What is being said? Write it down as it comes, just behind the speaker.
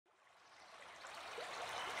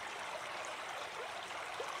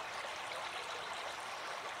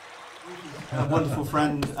a wonderful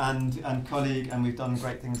friend and colleague, and we've done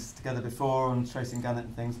great things together before on tracing granite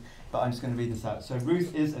and things, but I'm just going to read this out. So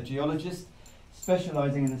Ruth is a geologist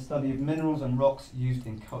specialising in the study of minerals and rocks used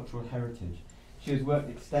in cultural heritage. She has worked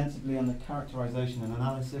extensively on the characterisation and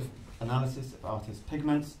analysis of artists'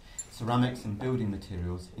 pigments, ceramics and building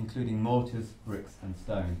materials, including mortars, bricks and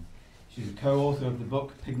stone. She's a co-author of the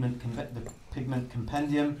book the Pigment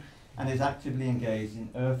Compendium and is actively engaged in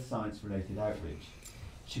earth science-related outreach.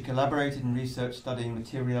 She collaborated in research studying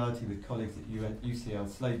materiality with colleagues at UCL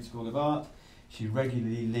Slade School of Art. She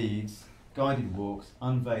regularly leads guided walks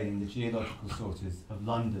unveiling the geological sources of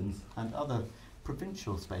London's and other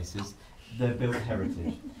provincial spaces, their built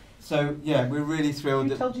heritage. So yeah, we're really thrilled.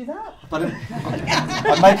 Who told you that? But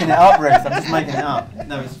I'm making it up, Ruth. I'm just making it up.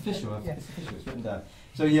 No, it's official. Yes. It's official. It's written down.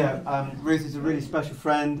 So yeah, Ruth is a really special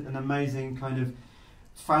friend, an amazing kind of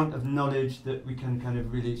fount of knowledge that we can kind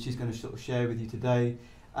of really. She's going to sort of share with you today,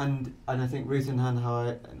 and I think Ruth and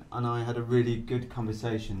I had a really good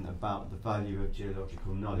conversation about the value of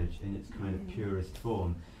geological knowledge in its kind of purest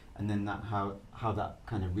form, and then how that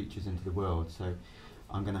kind of reaches into the world. So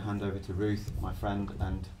I'm going to hand over to Ruth, my friend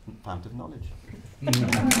and fount of knowledge.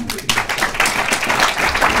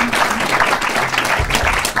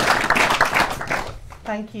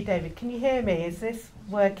 Thank you, David. Can you hear me? Is this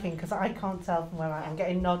working? Because I can't tell from where I am. I'm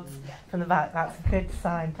getting nods from the back. That's a good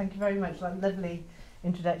sign. Thank you very much for that lovely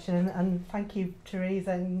introduction. And thank you,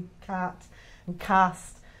 Teresa and Kat and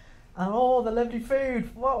Cast and all the lovely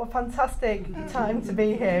food. What a fantastic time to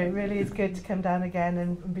be here. It really is good to come down again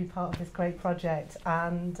and be part of this great project.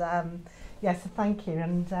 And yes, so thank you.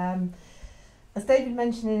 And as David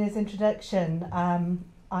mentioned in his introduction,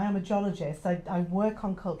 I am a geologist. I work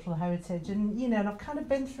on cultural heritage, and and I've kind of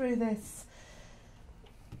been through this,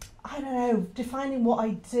 I don't know, defining what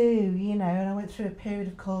I do, and I went through a period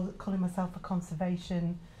of calling myself a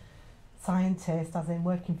conservation scientist, as in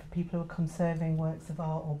working for people who are conserving works of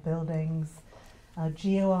art or buildings,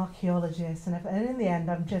 geoarchaeologist, and in the end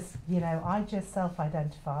I'm just, I just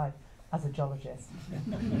self-identify as a geologist.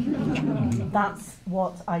 That's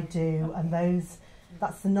what I do, and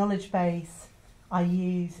that's the knowledge base I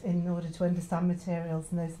use in order to understand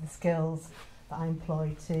materials, and those are the skills that I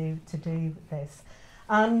employ to do this.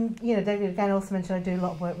 And David again also mentioned I do a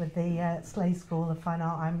lot of work with the Slade School of Fine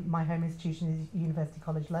Art. My home institution is University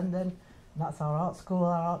College London. That's our art school,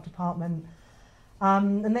 our art department.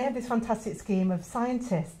 And they have this fantastic scheme of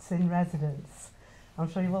scientists in residence. I'm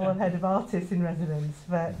sure you've all heard of artists in residence,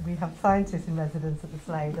 but we have scientists in residence at the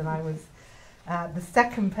Slade, and I was the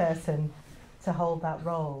second person to hold that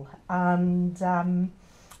role. And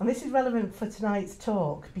this is relevant for tonight's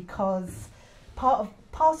talk because part of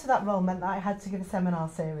that role meant that I had to give a seminar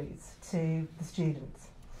series to the students.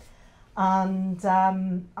 And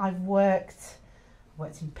I've worked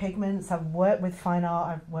in pigments, I've worked with fine art,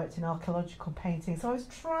 I've worked in archaeological painting. So I was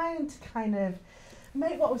trying to kind of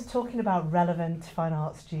make what I was talking about relevant to fine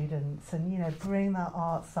art students and bring that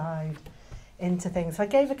art side into things. So I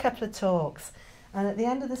gave a couple of talks. And at the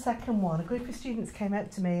end of the second one, a group of students came up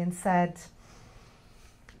to me and said,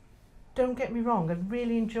 "Don't get me wrong, I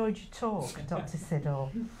really enjoyed your talk, Dr.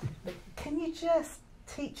 Siddall, but can you just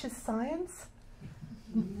teach us science?"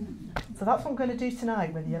 So that's what I'm going to do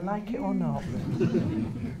tonight, whether you like it or not.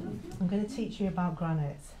 I'm going to teach you about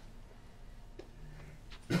granite.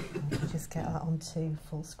 Let me just get that onto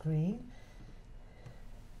full screen.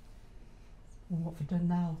 What have we done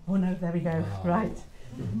now? Oh no, there we go, right.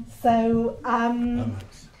 So a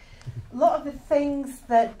lot of the things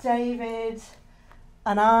that David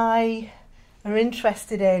and I are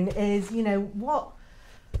interested in is, what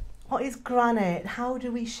is granite? How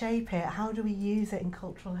do we shape it? How do we use it in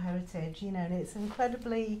cultural heritage? And it's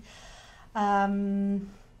incredibly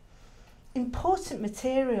important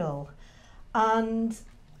material. And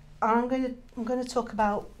I'm going to talk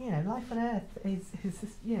about, life on Earth is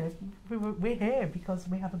we're here because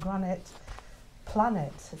we have a granite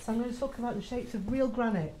planet. So I'm going to talk about the shapes of real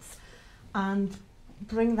granites and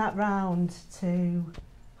bring that round to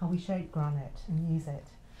how we shape granite and use it.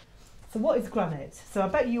 So what is granite? So I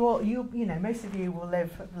bet you all, most of you will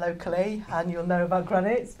live locally and you'll know about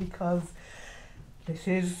granites because this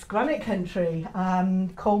is granite country.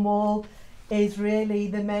 Cornwall is really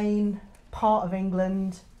the main part of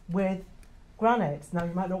England with granite. Now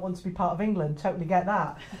you might not want to be part of England, totally get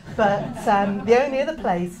that. But the only other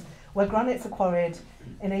place where granites are quarried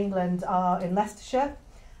in England are in Leicestershire,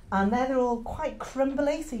 and they're all quite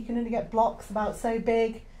crumbly, so you can only get blocks about so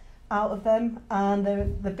big out of them. And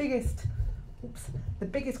the biggest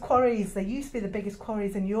quarries, they used to be the biggest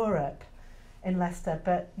quarries in Europe in Leicester,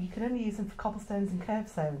 but you can only use them for cobblestones and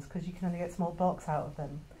curbstones because you can only get small blocks out of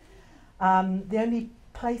them. The only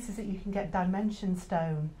places that you can get dimension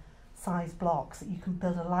stone size blocks that you can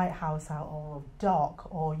build a lighthouse out or a dock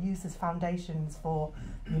or use as foundations for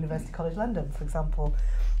University College London, for example,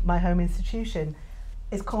 my home institution,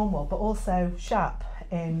 is Cornwall, but also Shape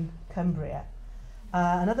in Cumbria.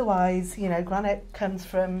 And otherwise, you know, granite comes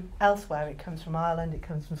from elsewhere. It comes from Ireland, it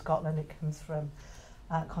comes from Scotland, it comes from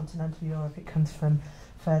continental Europe, it comes from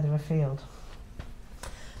further afield.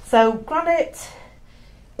 So granite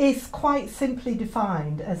is quite simply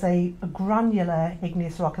defined as a granular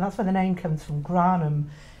igneous rock, and that's where the name comes from. Granum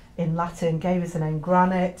in Latin gave us the name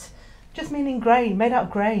granite, just meaning grain, made out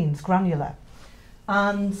of grains, granular.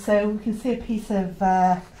 And so we can see a piece of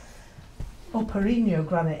Alperinho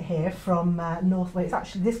granite here from North Wales.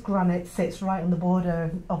 Actually, this granite sits right on the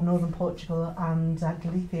border of northern Portugal and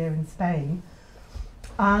Galicia in Spain.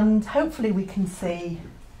 And hopefully we can see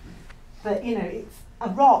that, you know, a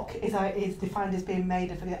rock is defined as being made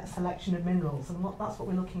of a selection of minerals, and that's what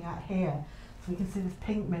we're looking at here. So we can see this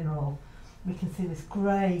pink mineral, we can see this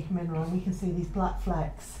grey mineral, and we can see these black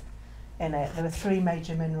flecks in it. There are 3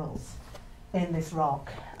 major minerals in this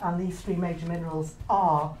rock, and these 3 major minerals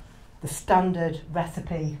are the standard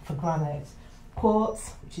recipe for granite.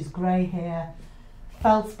 Quartz, which is grey here,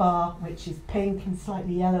 feldspar, which is pink and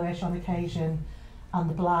slightly yellowish on occasion, and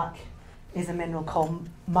the black is a mineral called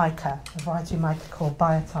mica, a variety of mica called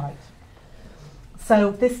biotite.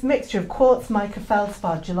 So this mixture of quartz, mica,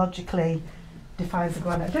 feldspar geologically defines the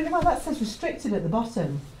granite. I don't know why that says restricted at the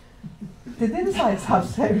bottom. Did the other sides have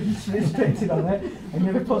so restricted on it? I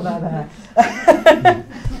never put that there.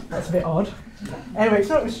 That's a bit odd. Anyway, it's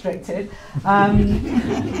not restricted. So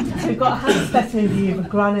we've got a hand specimen view of a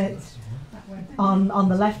granite on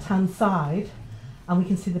the left-hand side, and we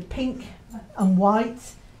can see the pink and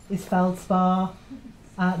white is feldspar.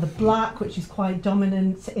 The black, which is quite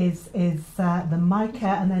dominant, is the mica,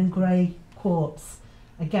 and then grey quartz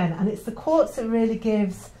again. And it's the quartz that really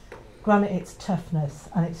gives granite its toughness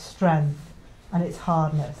and its strength and its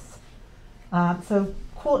hardness. So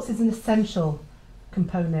quartz is an essential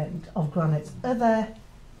component of granite. Other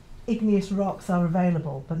igneous rocks are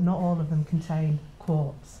available, but not all of them contain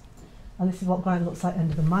quartz. And this is what granite looks like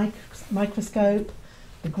under the microscope.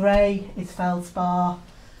 The grey is feldspar,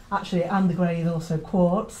 actually, and the grey is also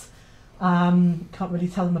quartz. Can't really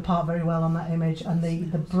tell them apart very well on that image. And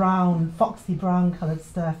the brown, foxy brown coloured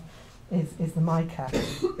stuff is the mica.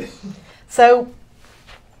 So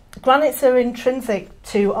granites are intrinsic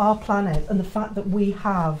to our planet and the fact that we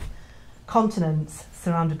have continents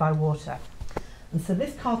surrounded by water. And so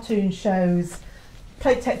this cartoon shows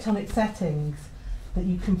plate tectonic settings that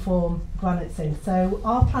you can form granites in. So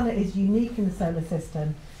our planet is unique in the solar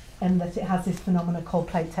system in that it has this phenomenon called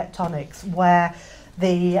plate tectonics, where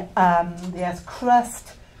the Earth's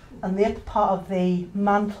crust and the upper part of the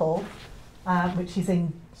mantle, which is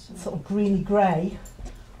in sort of greeny grey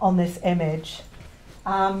on this image,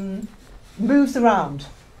 moves around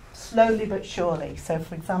slowly but surely. So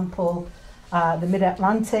for example, the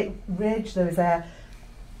mid-Atlantic ridge, there is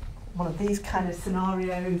one of these kind of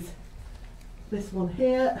scenarios, this one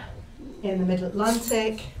here in the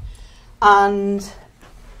mid-Atlantic, and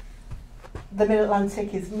the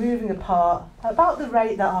mid-Atlantic is moving apart at about the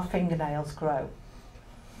rate that our fingernails grow.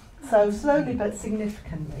 So slowly but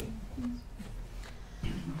significantly.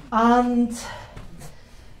 And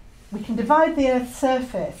we can divide the Earth's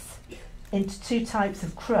surface into 2 types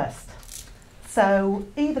of crust. So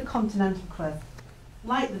either continental crust,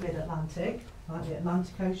 like the mid-Atlantic, like the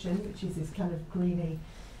Atlantic Ocean, which is this kind of greeny,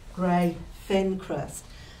 grey, thin crust.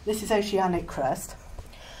 This is oceanic crust.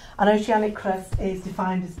 And oceanic crust is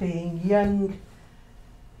defined as being young,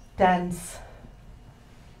 dense,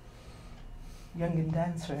 young and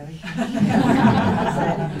dense really.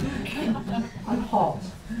 And hot.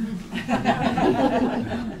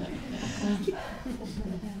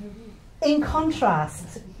 In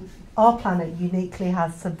contrast, our planet uniquely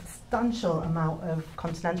has a substantial amount of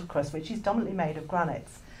continental crust, which is dominantly made of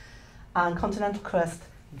granites. And continental crust,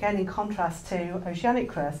 again in contrast to oceanic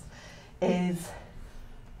crust, is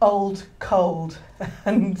old, cold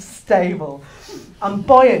and stable and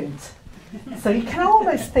buoyant. So you can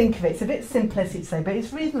almost think of it, it's a bit simplistic to say, but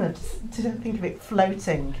it's reasonable to think of it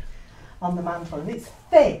floating on the mantle. And it's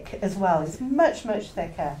thick as well, it's much, much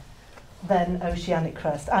thicker than oceanic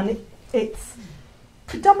crust. And it's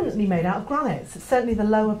predominantly made out of granites, certainly the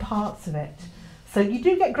lower parts of it. So you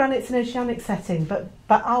do get granites in oceanic setting, but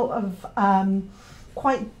out of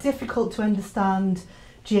quite difficult to understand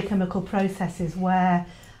geochemical processes where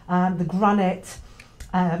the granite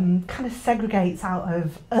kind of segregates out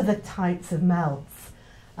of other types of melts.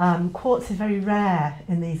 Quartz is very rare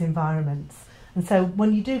in these environments, And so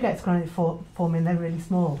when you do get granite forming, they're really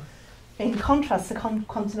small. In contrast, the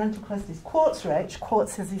continental crust is quartz rich.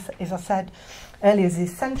 Quartz, as I said earlier, is the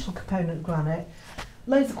essential component of granite.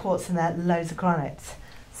 Loads of quartz in there, loads of granite.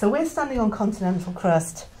 So we're standing on continental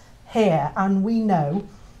crust here, and we know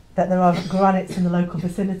that there are granites in the local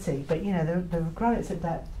vicinity, but you know, there are granites at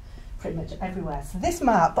depth pretty much everywhere. So this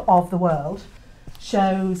map of the world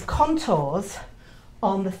shows contours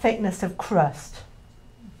on the thickness of crust.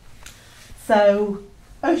 So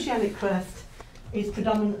oceanic crust is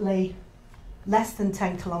predominantly less than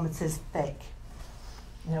 10 kilometres thick.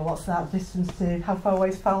 You know, what's that distance to, how far away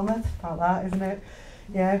is Falmouth? About that, isn't it?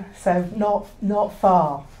 Yeah, so not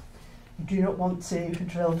far. You do not want to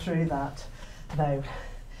drill through that, though.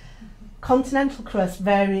 Continental crust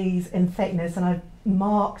varies in thickness, and I've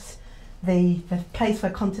marked the place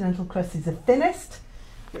where continental crust is the thinnest,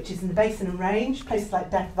 which is in the Basin and Range, places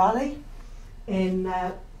like Death Valley in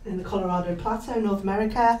the Colorado Plateau, North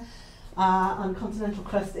America, and continental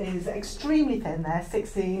crust is extremely thin there,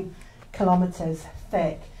 16 kilometres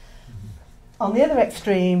thick. On the other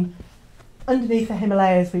extreme, underneath the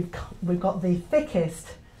Himalayas, we've got the thickest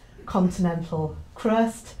continental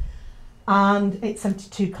crust, and it's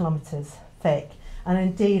 72 kilometres thick. And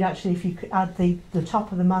indeed, actually, if you could add the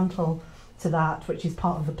top of the mantle to that, which is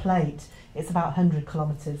part of the plate, it's about 100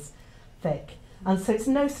 kilometres thick. And so it's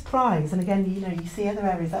no surprise, and again, you know, you see other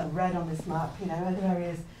areas that are red on this map, you know, other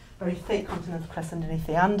areas, very thick continental crust underneath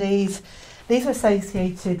the Andes. These are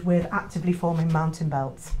associated with actively forming mountain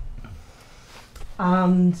belts.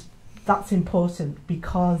 And that's important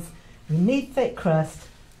because we need thick crust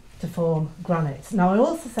to form granite. Now, I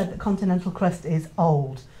also said that continental crust is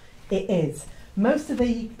old. It is. Most of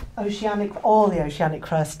the oceanic, all the oceanic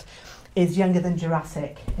crust is younger than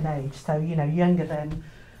Jurassic in age. So, you know, younger than,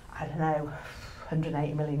 I don't know,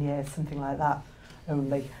 180 million years, something like that,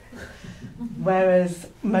 only. Whereas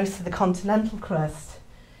most of the continental crust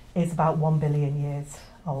is about 1 billion years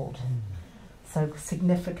old. So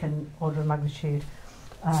significant order of magnitude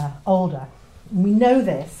older. And we know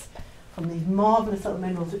this from these marvellous little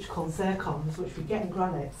minerals which are called zircons, which we get in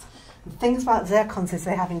granites. The things about zircons is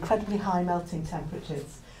they have incredibly high melting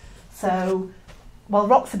temperatures. So while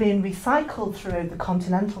rocks are being recycled through the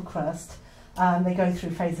continental crust, they go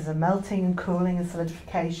through phases of melting and cooling and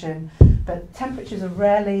solidification, but temperatures are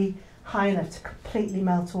rarely high enough to completely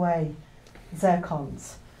melt away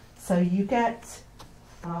zircons. So you get,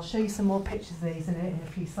 and I'll show you some more pictures of these in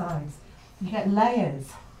a few slides, you get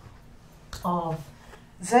layers of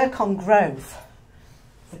zircon growth,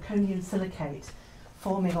 zirconium silicate,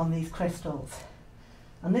 forming on these crystals.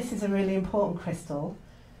 And this is a really important crystal,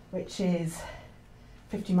 which is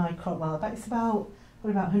 50 micron, well, it's about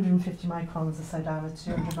 150 microns or so diameter,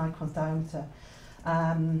 200 microns diameter.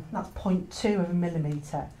 That's 0.2 of a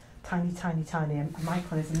millimetre, tiny, tiny, tiny. A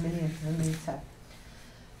micron is a millionth of a metre.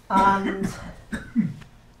 And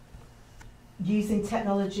using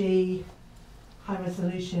technology, high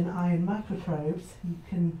resolution ion microprobes, you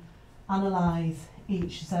can analyse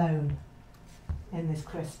each zone in this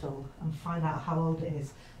crystal and find out how old it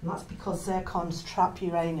is. And that's because zircons trap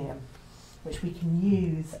uranium, which we can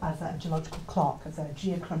use as a geological clock, as a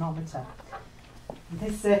geochronometer. And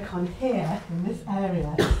this zircon here, in this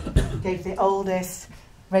area, gave the oldest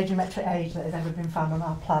radiometric age that has ever been found on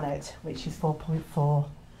our planet, which is 4.4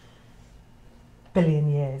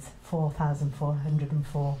 billion years,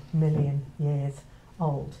 4,404 million years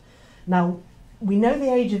old. Now, we know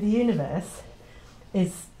the age of the universe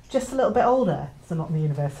is just a little bit older. So not the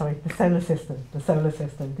universe, sorry, the solar system. The solar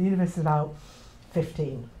system. The universe is about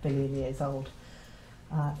 15 billion years old.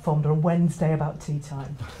 Formed on Wednesday about tea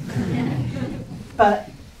time. But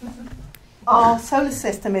our solar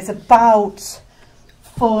system is about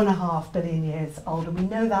 4.5 billion years old, and we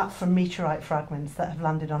know that from meteorite fragments that have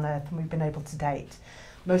landed on Earth and we've been able to date.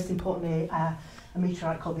 Most importantly, a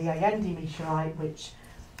meteorite called the Allende meteorite, which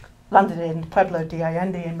landed in Pueblo de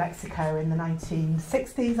Allende in Mexico in the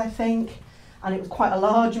 1960s, I think. And it was quite a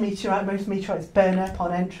large meteorite. Most meteorites burn up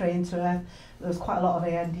on entry into Earth. There was quite a lot of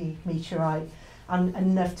Allende meteorite, and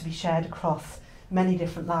enough to be shared across many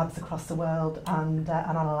different labs across the world and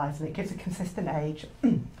analysed. And it gives a consistent age,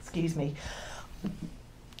 excuse me,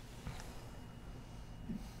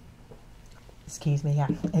 yeah,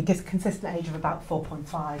 it gives a consistent age of about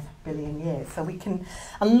 4.5 billion years. So we can,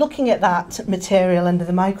 and looking at that material under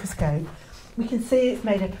the microscope, we can see it's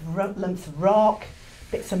made up of lumps of rock,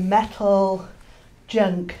 bits of metal,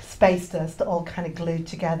 junk, space dust, all kind of glued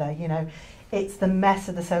together. You know, it's the mess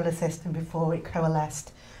of the solar system before it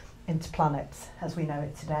coalesced into planets as we know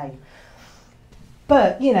it today.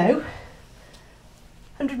 But, you know,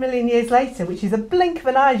 100 million years later, which is a blink of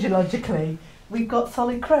an eye geologically, we've got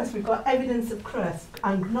solid crust, we've got evidence of crust,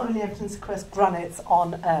 and not only evidence of crust, granites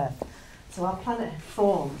on Earth. So our planet had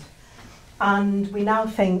formed, and we now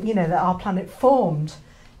think, you know, that our planet formed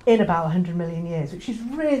in about 100 million years, which is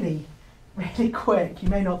really, really quick. You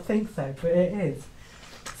may not think so, but it is.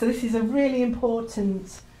 So this is a really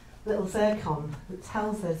important little zircon that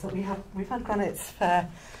tells us that we've had granites for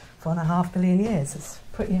 4.5 billion years. It's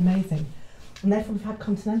pretty amazing. And therefore we've had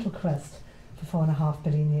continental crust for 4.5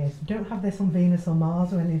 billion years. We don't have this on Venus or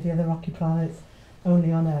Mars or any of the other rocky planets,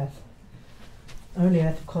 only on Earth. Only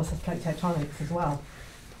Earth, of course, has plate tectonics as well.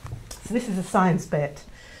 So this is a science bit.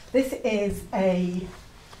 This is a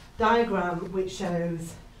diagram which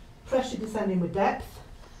shows pressure descending with depth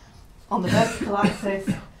on the vertical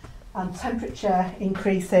axis and temperature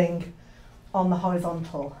increasing on the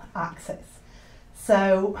horizontal axis.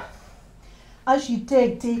 So as you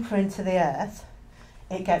dig deeper into the Earth,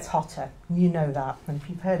 it gets hotter. You know that. And if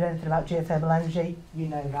you've heard anything about geothermal energy, you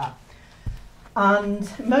know that. And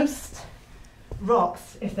most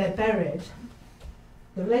rocks, if they're buried,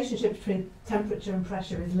 the relationship between temperature and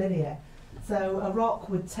pressure is linear. So a rock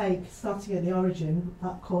would take, starting at the origin,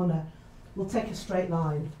 that corner, will take a straight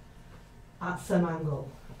line at some angle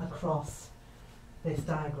across this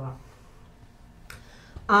diagram.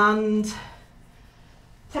 And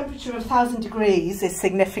temperature of 1,000 degrees is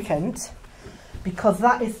significant because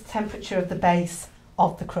that is the temperature of the base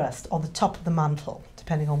of the crust, or the top of the mantle,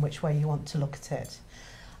 depending on which way you want to look at it.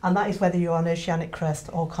 And that is whether you're on oceanic crust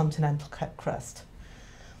or continental crust.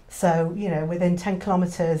 So, you know, within 10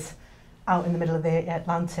 kilometres out in the middle of the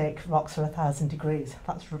Atlantic, rocks are 1,000 degrees.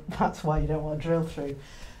 That's why you don't want to drill through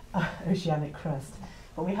oceanic crust.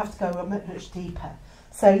 But we have to go much deeper.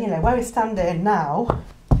 So, you know, where we're standing now,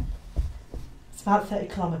 it's about 30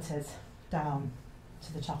 kilometres down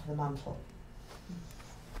to the top of the mantle.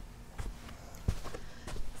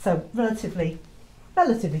 So relatively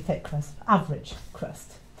thick crust, average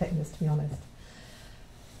crust thickness, to be honest.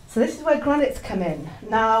 So this is where granites come in.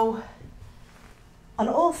 Now, and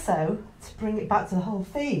also, to bring it back to the whole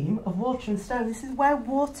theme of water and stone, this is where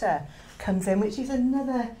water comes in, which is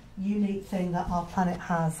another unique thing that our planet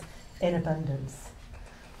has in abundance.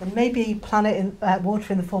 There may be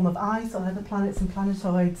water in the form of ice on other planets and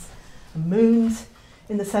planetoids and moons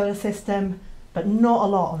in the solar system, but not a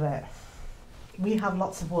lot of it. We have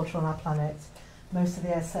lots of water on our planet. Most of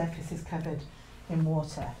the Earth's surface is covered in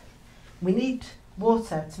water. We need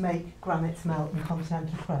water to make granites melt in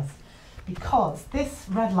continental crust, because this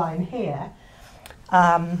red line here,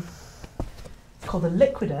 it's called a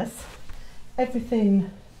liquidus. Everything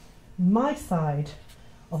my side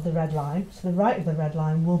of the red line, to the right of the red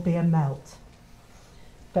line, will be a melt.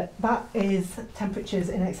 But that is temperatures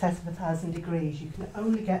in excess of 1,000 degrees. You can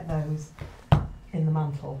only get those in the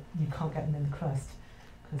mantle. You can't get them in the crust,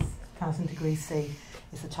 because 1,000 degrees C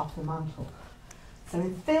is the top of the mantle. So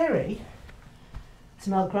in theory, to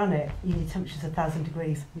melt granite, you need temperatures of 1,000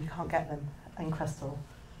 degrees. You can't get them in crustal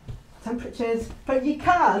temperatures, but you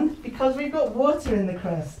can, because we've got water in the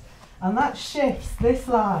crust, and that shifts this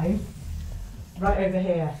line right over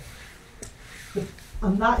here.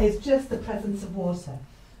 And that is just the presence of water.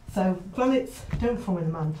 So granites don't form in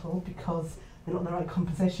the mantle because they're not in the right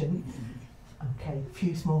composition. Okay, a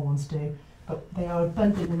few small ones do, but they are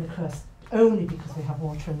abundant in the crust only because we have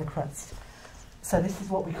water in the crust. So this is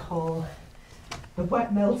what we call the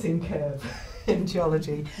wet melting curve in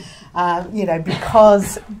geology, you know,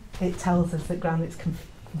 because it tells us that granites can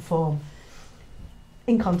form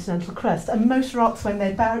in continental crust. And most rocks, when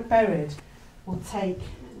they're buried, will take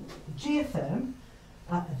geotherm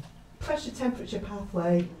at a pressure temperature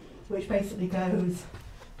pathway, which basically goes,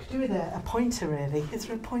 could do with a pointer really. Is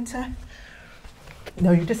there a pointer?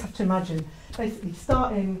 No, you just have to imagine basically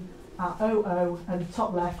starting at 00 at the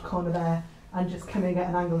top left corner there, and just coming at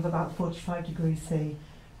an angle of about 45 degrees C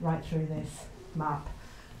right through this map.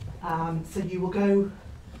 So you will go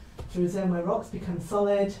through a zone where rocks become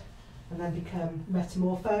solid and then become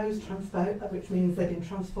metamorphosed, which means they've been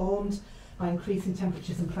transformed by increasing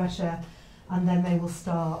temperatures and pressure, and then they will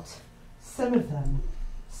start, some of them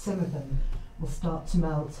will start to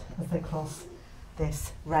melt as they cross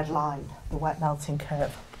this red line, the wet melting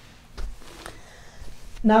curve.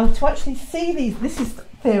 Now, to actually see these, this is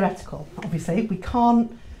theoretical, obviously. We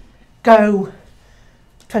can't go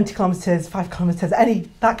 20 kilometres, 5 kilometres,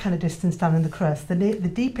 that kind of distance down in the crust. The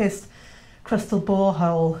deepest crustal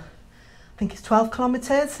borehole, I think, is 12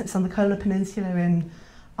 kilometres. It's on the Kola Peninsula in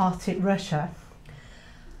Arctic Russia.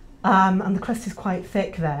 And the crust is quite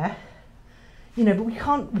thick there. You know, but we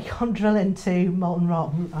can't drill into molten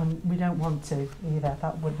rock, and we don't want to either.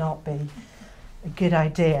 That would not be a good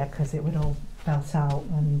idea, because it would all belt out,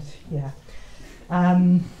 and yeah.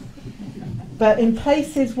 But in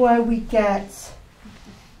places where we get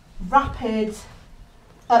rapid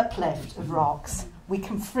uplift of rocks, we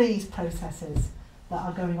can freeze processes that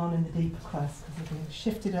are going on in the deeper crust because they're being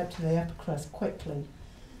shifted up to the upper crust quickly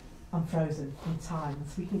and frozen in time.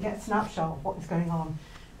 So we can get a snapshot of what is going on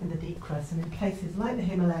in the deep crust. And in places like the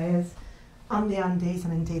Himalayas and the Andes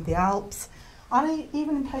and indeed the Alps, and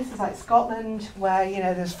even in places like Scotland where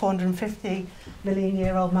there's 450 million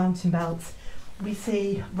year old mountain belts, we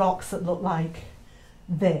see rocks that look like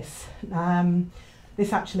this.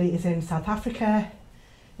 This actually is in South Africa,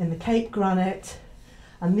 in the Cape Granite,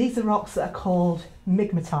 and these are rocks that are called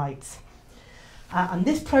migmatites. And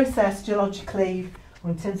this process geologically,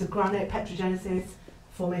 or in terms of granite petrogenesis,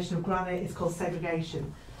 formation of granite, is called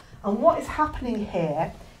segregation. And what is happening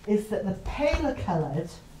here is that the paler coloured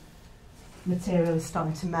material is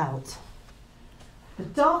starting to melt. The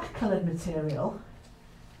darker coloured material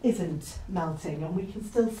isn't melting, and we can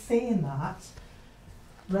still see in that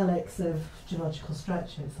relics of geological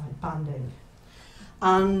structures like banding.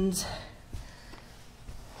 And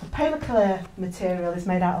the paler colour material is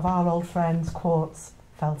made out of our old friends quartz,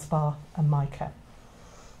 feldspar and mica,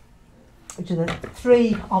 which are the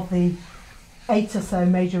 3 of the 8 or so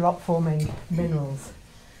major rock forming minerals.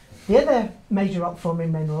 The other major rock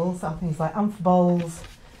forming minerals are things like amphiboles,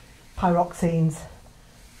 pyroxenes,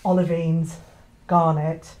 olivines,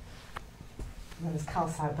 garnet. There's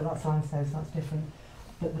calcite, but that's limestone, so that's different.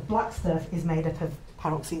 But the black stuff is made up of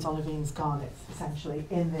pyroxenes, olivines, garnets, essentially,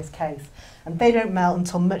 in this case. And they don't melt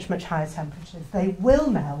until much, much higher temperatures. They will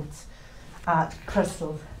melt at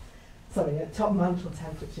at top mantle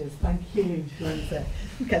temperatures. Thank you, Lisa.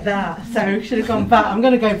 Look at that. So I should have gone back. I'm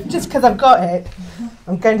going to go, just because I've got it,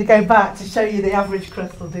 I'm going to go back to show you the average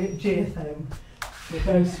crystal geotherm. We'll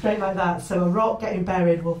go straight like that. So a rock getting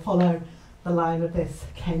buried will follow the line of this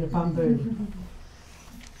cane of bamboo.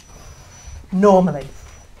 Normally.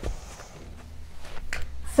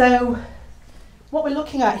 So what we're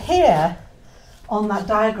looking at here on that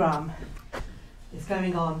diagram is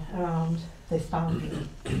going on around this boundary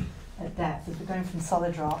at depth as we're going from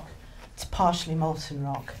solid rock to partially molten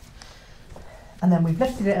rock. And then we've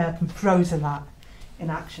lifted it up and frozen that in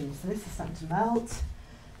action. So this is starting to melt,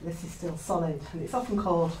 this is still solid, and it's often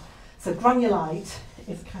called, so granulite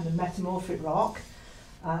is a kind of metamorphic rock,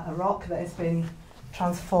 a rock that has been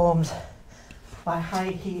transformed by high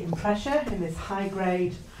heat and pressure in this high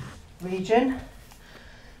grade region.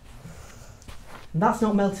 And that's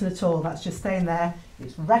not melting at all, that's just staying there,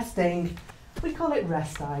 it's resting. We call it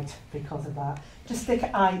restite because of that. Just stick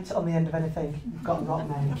an "ite" on the end of anything, you've got a rock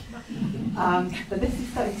name. But this is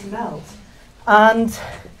starting to melt. And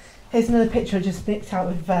here's another picture I just picked out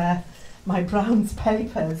of my Brown's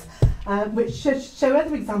papers, which show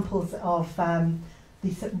other examples of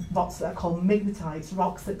these rocks that are called migmatites,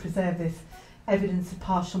 rocks that preserve this evidence of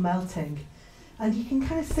partial melting. And you can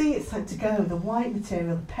kind of see it's starting to go. The white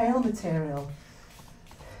material, the pale material,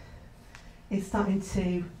 is starting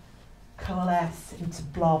to coalesce into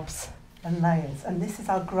blobs and layers. And this is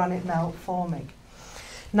our granite melt forming.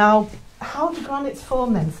 Now, how do granites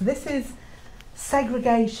form then? So this is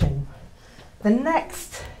segregation. The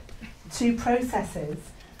next 2 processes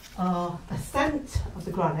are ascent of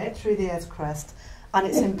the granite through the Earth's crust and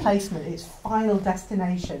its emplacement, its final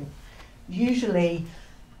destination, usually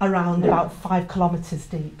around about 5 kilometres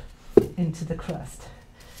deep into the crust.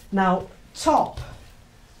 Now, top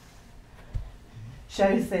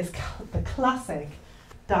shows the classic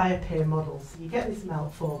diapir model. So you get this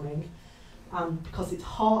melt forming, and because it's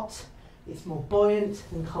hot, it's more buoyant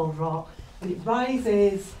than cold rock, and it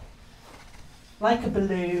rises like a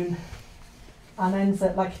balloon and ends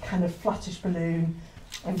up like a kind of flattish balloon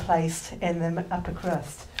emplaced in the upper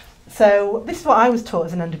crust. So this is what I was taught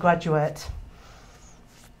as an undergraduate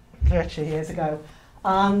 30 years ago,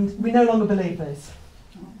 and we no longer believe this.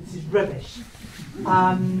 This is rubbish.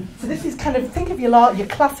 So this is kind of, think of your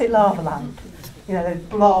classic lava lamp, the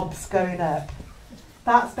blobs going up.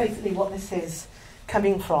 That's basically what this is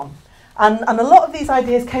coming from. And a lot of these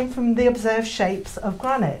ideas came from the observed shapes of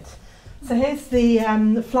granite. So here's the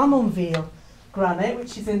Flamanville granite,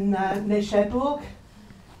 which is in near Cherbourg,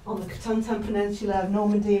 on the Cotentin Peninsula of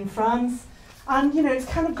Normandy in France. And, it's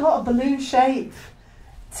kind of got a balloon shape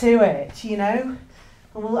to it, And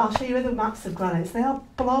I'll show you other maps of granites. They are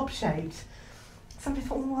blob-shaped. Somebody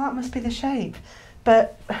thought, well, that must be the shape.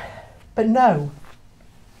 But no.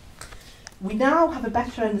 We now have a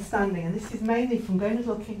better understanding, and this is mainly from going and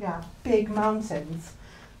looking at big mountains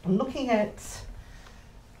and looking at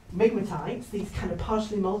migmatites, these kind of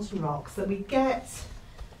partially molten rocks, that we get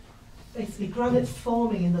basically granites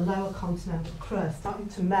forming in the lower continental crust, starting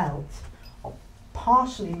to melt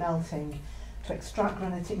partially melting to extract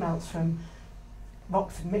granitic melts from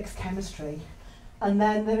rocks of mixed chemistry. And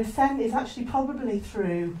then the ascent is actually probably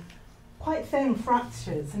through quite thin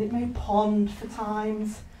fractures, and it may pond for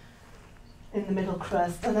times in the middle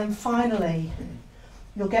crust, and then finally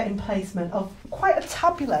you'll get emplacement of quite a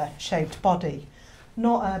tabular shaped body,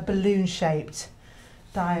 not a balloon shaped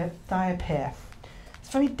diapir. It's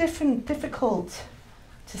very difficult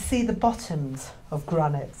to see the bottoms of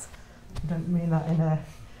granites. I don't mean that in a,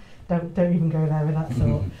 don't even go there with that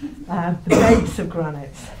thought. The base of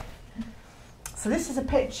granites. So this is a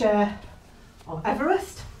picture of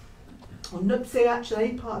Everest, or Nuptse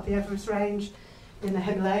actually, part of the Everest range in the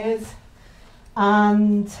Himalayas.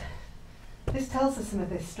 And this tells us some of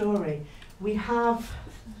this story. We have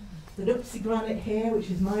the Nuptse granite here, which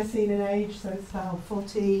is Miocene in age, so it's about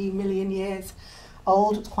 40 million years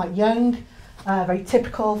old. It's quite young, very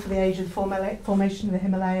typical for the age of the formation of the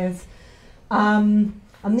Himalayas.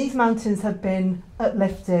 And these mountains have been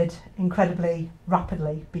uplifted incredibly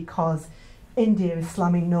rapidly because India is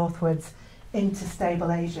slamming northwards into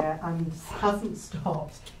stable Asia and hasn't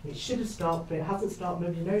stopped. It should have stopped, but it hasn't stopped,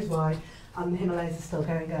 nobody knows why, and the Himalayas are still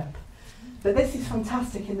going up. But this is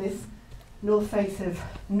fantastic in this north face of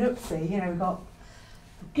Nuptse. You know, we've got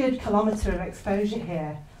a good kilometre of exposure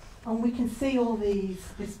here, and we can see all this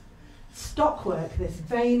stockwork, this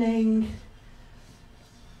veining.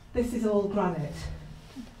 This is all granite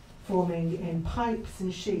forming in pipes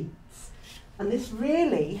and sheets. And this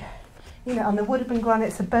really, you know, and there would have been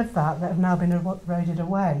granites above that have now been eroded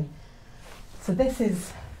away. So this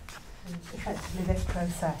is effectively this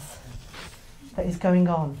process that is going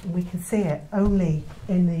on. And we can see it only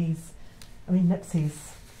in these, I mean, Nuptse's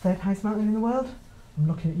third highest mountain in the world. I'm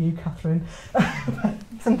looking at you, Catherine.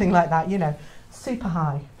 Something like that, you know, super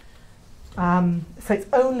high. So it's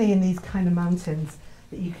only in these kind of mountains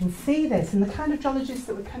that you can see this. And the kind of geologists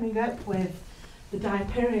that were coming up with the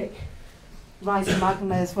diapiric rising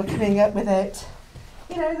magmas were coming up with it.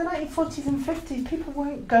 You know, in the 1940s and 50s, people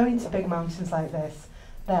weren't going to big mountains like this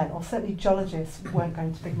then, or certainly geologists weren't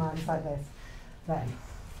going to big mountains like this then.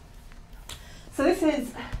 So this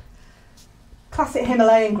is classic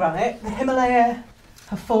Himalayan granite. The Himalaya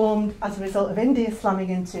have formed as a result of India slamming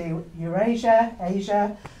into Eurasia,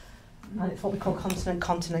 Asia, and it's what we call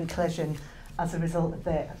continent-continent collision as a result of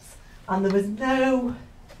this. And there was no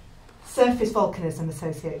surface volcanism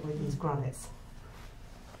associated with these granites.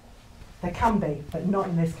 There can be, but not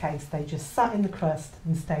in this case. They just sat in the crust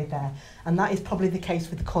and stayed there. And that is probably the case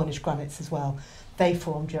with the Cornish granites as well. They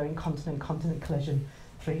formed during continent-continent collision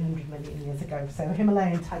 300 million years ago. So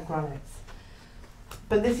Himalayan type granites.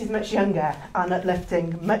 But this is much younger and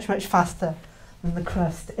uplifting much, much faster than the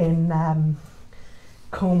crust in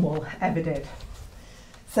Cornwall ever did.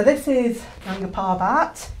 So this is Nanga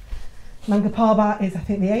Parbat. Nanga Parbat is, I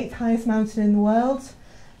think, the 8th highest mountain in the world.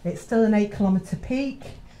 It's still an 8-kilometre peak.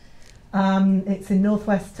 It's in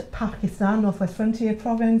northwest Pakistan, northwest frontier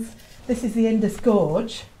province. This is the Indus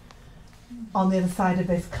Gorge on the other side of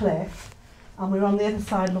this cliff. And we're on the other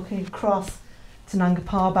side looking across to Nanga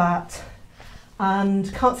Parbat.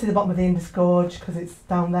 And can't see the bottom of the Indus Gorge because it's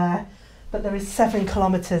down there. But there is 7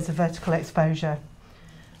 kilometres of vertical exposure.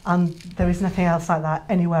 And there is nothing else like that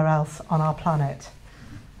anywhere else on our planet,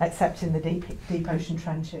 except in the deep ocean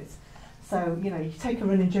trenches. So, you know, you take a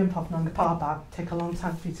run and jump off Nanga Parbat, take a long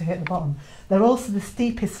time for you to hit the bottom. They're also the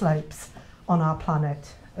steepest slopes on our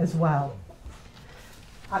planet as well.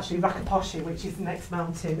 Actually, Rakaposhi, which is the next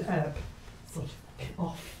mountain up, sort of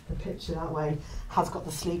off the picture that way, has got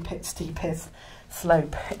the steepest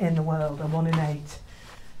slope in the world, a 1 in 8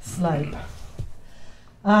 slope.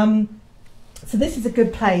 So this is a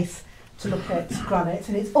good place to look at granite,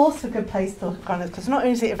 and it's also a good place to look at granite because not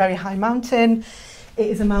only is it a very high mountain, it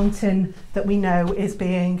is a mountain that we know is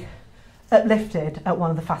being uplifted at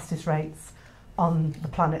one of the fastest rates on the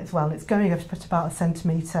planet as well. And it's going up at about 1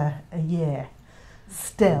 centimetre a year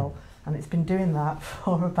still, and it's been doing that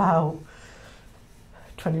for about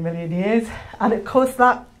 20 million years. And of course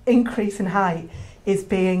that increase in height is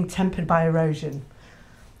being tempered by erosion.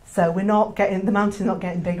 So we're not getting, the mountain's not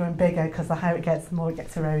getting bigger and bigger because the higher it gets, the more it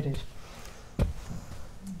gets eroded.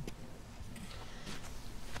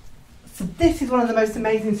 So this is one of the most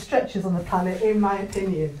amazing structures on the planet, in my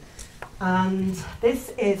opinion. And this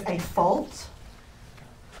is a fault,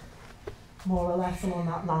 more or less along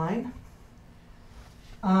that line.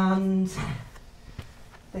 And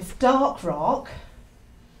this dark rock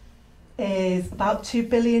is about 2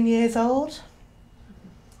 billion years old.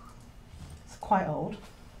 It's quite old.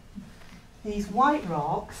 These white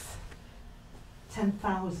rocks,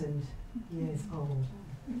 10,000 years old.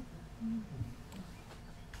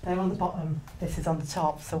 They're on the bottom, this is on the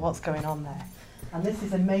top, so what's going on there? And this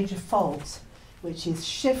is a major fault which is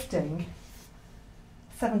shifting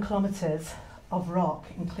 7 kilometres of rock,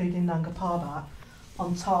 including Nanga Parbat,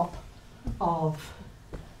 on top of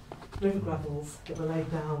river gravels that were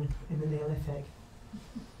laid down in the Neolithic.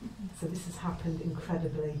 So this has happened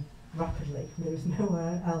incredibly rapidly. There is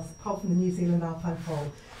nowhere else, apart from the New Zealand Alpine Fault,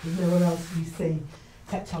 there's nowhere else you see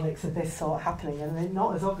tectonics of this sort happening, and they're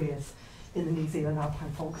not as obvious in the New Zealand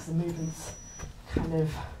Alpine Fault because the movement's kind of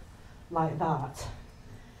like that.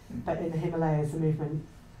 But in the Himalayas, the movement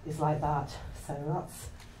is like that. So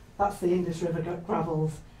that's the Indus River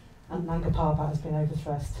gravels, and Nanga Parbat has been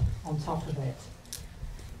overthrust on top of it.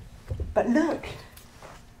 But look,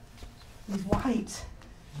 these white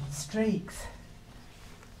streaks.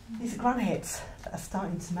 These are granites that are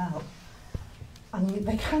starting to melt. And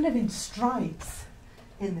they're kind of in stripes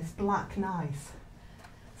in this black gneiss.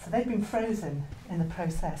 So they've been frozen in the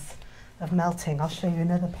process of melting. I'll show you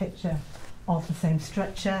another picture of the same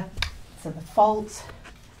structure. So the fault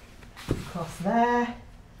across there.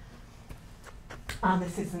 And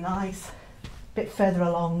this is the gneiss, a bit further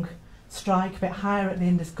along strike, a bit higher at the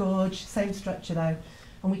Indus Gorge, same structure though.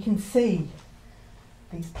 And we can see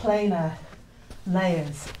these planar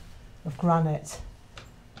layers of granite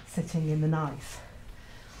sitting in the gneiss.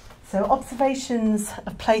 So observations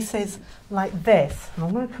of places like this, and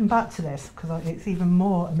I'm going to come back to this because it's even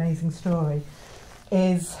more amazing story,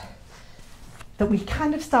 is that we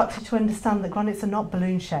kind of start to understand that granites are not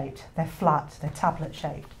balloon shaped, they're flat, they're tablet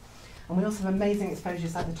shaped. And we also have amazing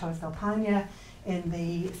exposures like the Torres del Paine in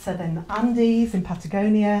the southern Andes in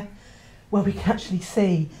Patagonia, where we can actually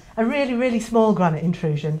see a really, really small granite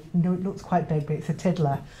intrusion. You know, it looks quite big, but it's a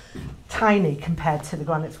tiddler, tiny compared to the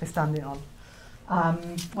granites we're standing on.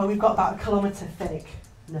 Where we've got about 1 kilometre thick,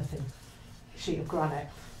 nothing, sheet of granite,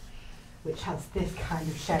 which has this kind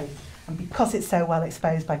of shape. And because it's so well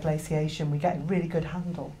exposed by glaciation, we get a really good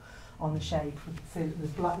handle on the shape. We can see that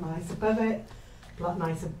there's black gneiss above it, black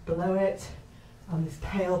gneiss below it, and this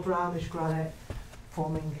pale brownish granite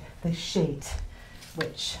forming this sheet,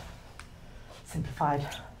 which, simplified,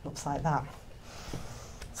 looks like that.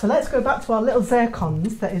 So let's go back to our little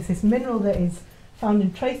zircons. That is this mineral that is found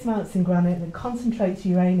in trace amounts in granite that concentrates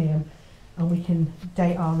uranium, and we can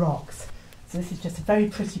date our rocks. So this is just a very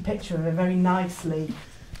pretty picture of a very nicely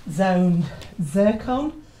zoned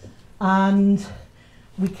zircon, and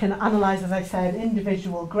we can analyse, as I said,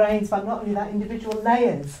 individual grains, but not only that, individual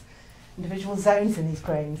layers, individual zones in these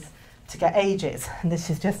grains to get ages. And this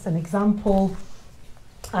is just an example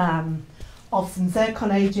of some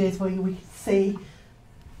zircon ages where we can see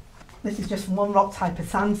this is just one rock type of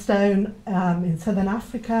sandstone in southern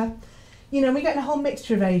Africa. You know, we're getting a whole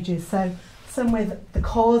mixture of ages. So some with the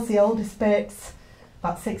cores, the oldest bits,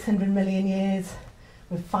 about 600 million years,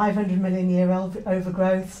 with 500 million year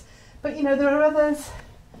overgrowths. But you know, there are others,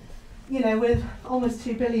 you know, with almost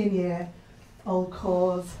 2 billion year old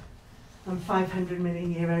cores and 500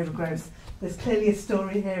 million year overgrowths. There's clearly a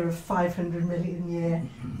story here of 500 million year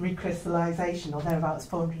recrystallization, or thereabouts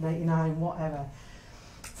 489, whatever.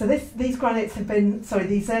 So these granites have been,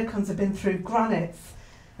 these zircons have been through granites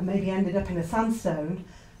and maybe ended up in a sandstone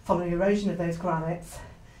following erosion of those granites,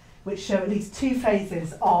 which show at least 2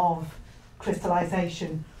 phases of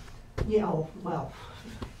crystallization. You know, well,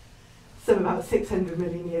 some about 600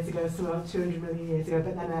 million years ago, some about 200 million years ago,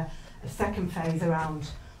 but then a second phase around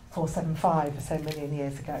 475 or so million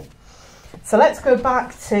years ago. So let's go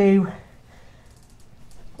back to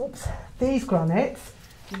these granites,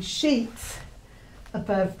 these sheets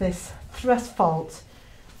above this thrust fault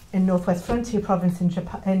in Northwest Frontier Province in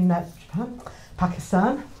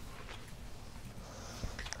Pakistan.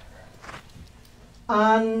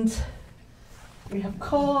 And we have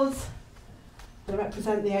cores that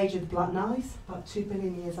represent the age of the black gneiss, about 2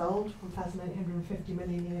 billion years old, 1,850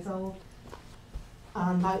 million years old.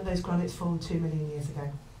 And those granites formed 2 million years ago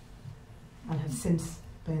and have since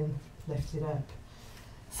been lifted up.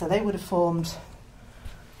 So they would have formed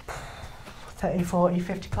 30, 40,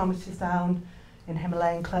 50 kilometres down in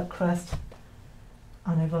Himalayan crust,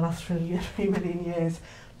 and over the last 3 million years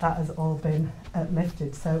that has all been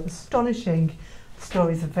uplifted. So astonishing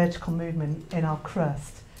stories of vertical movement in our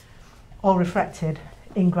crust, all reflected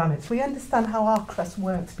in granites. We understand how our crust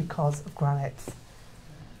works because of granites.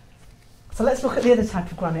 So let's look at the other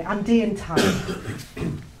type of granite, Andean type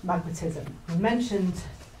magmatism. We mentioned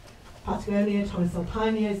Patagonia, Torres del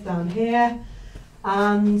Paine is down here,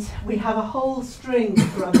 and we have a whole string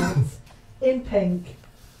of granites in pink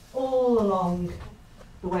all along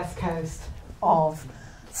the west coast of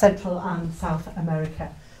Central and South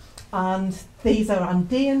America. And these are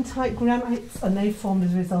Andean type granites, and they formed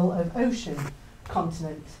as a result of ocean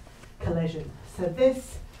continent collision. So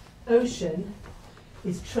this ocean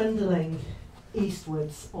is trundling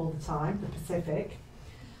eastwards all the time, the Pacific,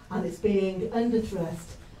 and it's being under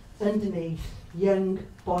thrust underneath young,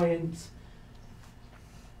 buoyant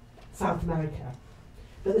South America.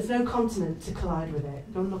 But there's no continent to collide with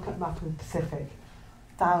it. Don't look at the map of the Pacific.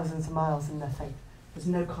 Thousands of miles and nothing. There's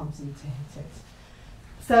no continent to hit it.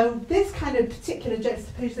 So this kind of particular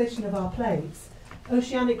juxtaposition of our plates,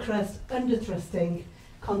 oceanic crust under thrusting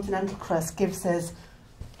continental crust, gives us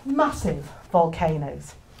massive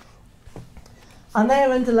volcanoes. And they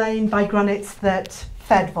are underlain by granites that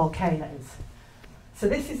fed volcanoes. So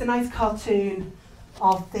this is a nice cartoon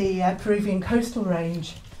of the Peruvian coastal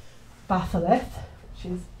range batholith,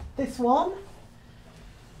 which is this one.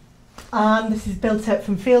 And this is built up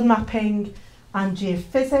from field mapping and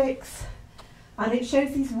geophysics. And it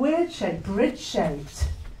shows these weird shaped, bridge-shaped,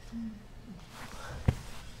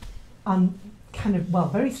 and kind of, well,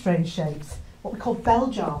 very strange shapes, what we call bell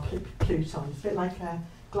jar plutons, a bit like a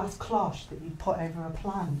glass cloche that you put over a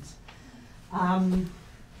plant. And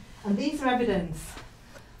these are evidence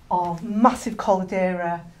of massive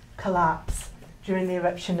caldera collapse during the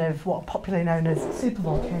eruption of what are popularly known as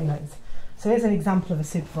supervolcanoes. So here's an example of a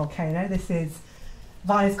supervolcano. This is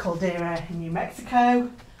Valles Caldera in New Mexico.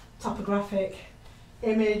 Topographic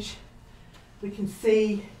image. We can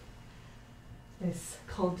see this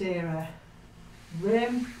caldera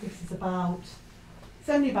rim. This is it's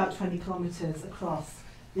only about 20 kilometres across.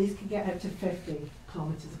 These can get up to 50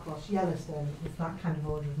 kilometres across. Yellowstone is that kind of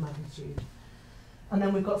order of magnitude. And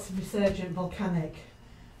then we've got some resurgent volcanic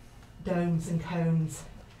domes and cones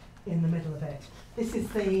in the middle of it. This is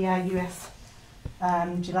the US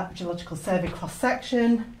Geological Survey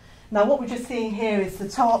cross-section. Now what we're just seeing here is the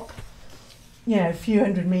top, a few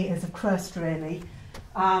hundred metres of crust really.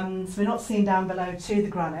 So we're not seeing down below to the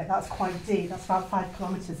granite. That's quite deep. That's about 5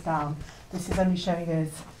 kilometres down. This is only showing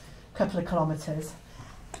us a couple of kilometres.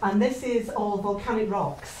 And this is all volcanic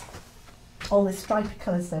rocks. All this stripy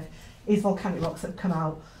colour stuff is volcanic rocks that have come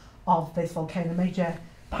out of this volcano. Major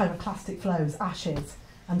pyroclastic flows, ashes,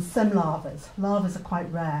 and some lavas. Lavas are quite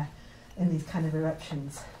rare in these kind of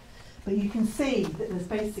eruptions. But you can see that there's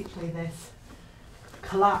basically this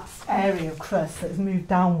collapsed area of crust that has moved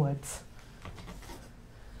downwards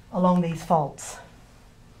along these faults.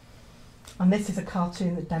 And this is a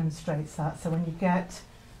cartoon that demonstrates that. So when you get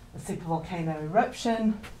a supervolcano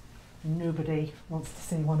eruption, nobody wants to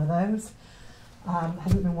see one of those.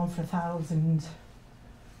 Hasn't been one for about 1,000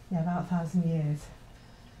 years.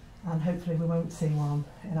 And hopefully we won't see one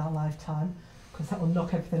in our lifetime, because that will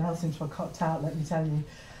knock everything else into a cocktail, let me tell you.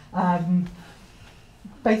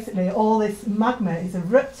 Basically all this magma is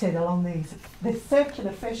erupted along this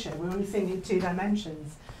circular fissure. We're only seeing it in 2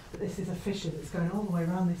 dimensions, but this is a fissure that's going all the way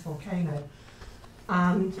around this volcano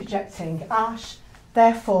and ejecting ash.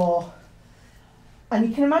 Therefore, and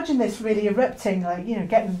you can imagine this really erupting, like,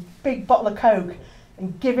 getting a big bottle of Coke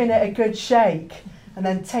and giving it a good shake and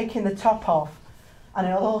then taking the top off, and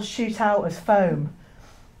it'll all shoot out as foam.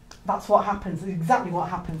 That's what happens, exactly what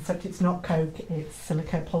happens, except it's not Coke, it's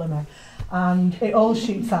silica polymer. And it all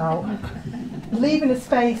shoots out, leaving a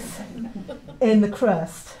space in the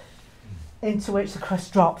crust into which the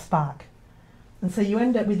crust drops back. And so you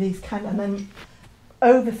end up with these and then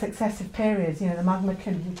over successive periods, the magma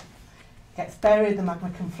gets buried, the magma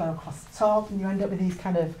can flow across the top, and you end up with these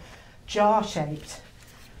kind of jar-shaped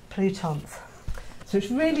plutons. So it's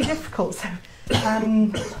really difficult. So,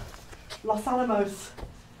 Los Alamos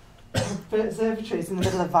Observatory is in the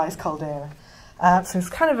middle of Valles Caldera. So it's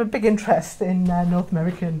kind of a big interest in North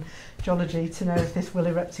American geology to know if this will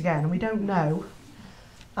erupt again. And we don't know.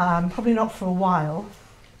 Probably not for a while.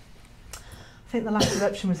 I think the last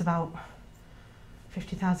eruption was about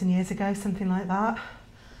 50,000 years ago, something like that.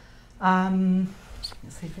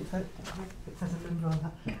 Let's see if it says a number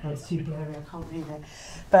on that. No, it's too blurry, I can't read it.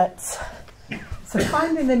 But so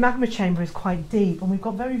finding the magma chamber is quite deep, and we've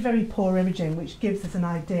got very, very poor imaging, which gives us an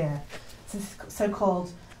idea. So this is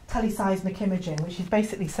so-called teleseismic imaging, which is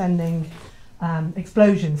basically sending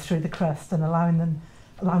explosions through the crust and allowing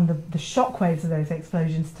the shock waves of those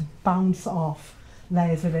explosions to bounce off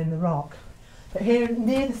layers within the rock. But here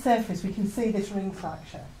near the surface we can see this ring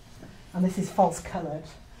fracture, and this is false coloured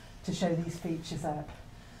to show these features up.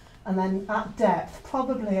 And then at depth,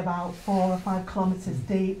 probably about 4 or 5 kilometres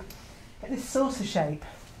deep, get this saucer shape,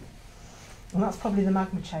 and that's probably the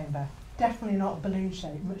magma chamber. Definitely not a balloon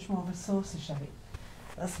shape, much more of a saucer shape.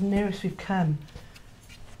 That's the nearest we've come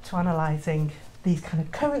to analysing these kind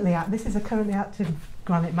of this is a currently active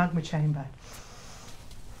granite magma chamber.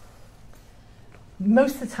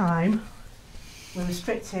 Most of the time, we're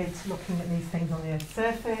restricted to looking at these things on the Earth's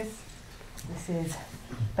surface. This is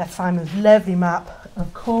Beth Simon's lovely map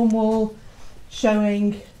of Cornwall,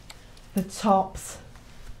 showing the tops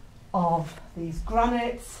of these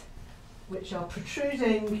granites, which are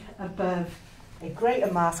protruding above a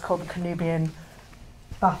greater mass called the Connubian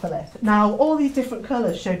batholith. Now, all these different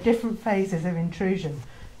colours show different phases of intrusion.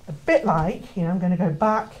 A bit like, I'm going to go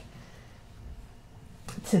back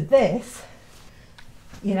to this,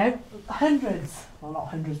 hundreds, well not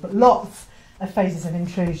hundreds, but lots of phases of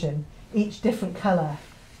intrusion. Each different colour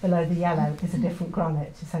below the yellow is a different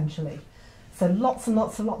granite, essentially. So lots and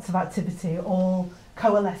lots and lots of activity, all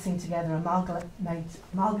coalescing together,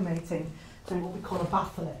 amalgamating to what we call a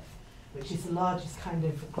batholith, which is the largest kind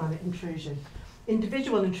of granite intrusion.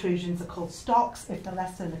 Individual intrusions are called stocks if they're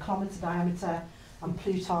less than a kilometre diameter, and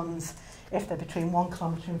plutons if they're between 1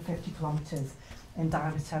 kilometre and 50 kilometres in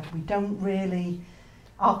diameter. We don't really,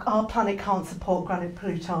 our planet can't support granite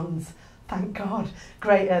plutons, thank God,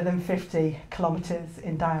 greater than 50 kilometres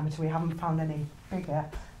in diameter. We haven't found any bigger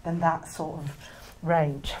than that sort of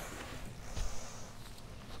range.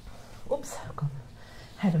 Oops, I've gone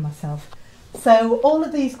ahead of myself. So all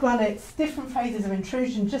of these granites, different phases of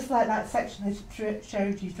intrusion, just like that section I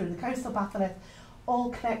showed you through the coastal batholith,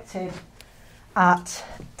 all connected at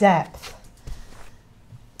depth.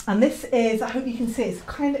 And this is, I hope you can see, it's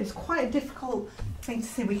quite a difficult thing to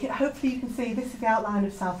see. Hopefully you can see this is the outline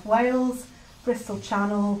of South Wales, Bristol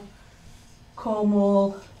Channel,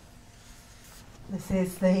 Cornwall. This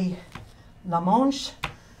is the La Manche,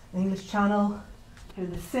 the English Channel, here are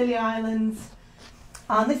the Scilly Islands.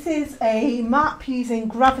 And this is a map using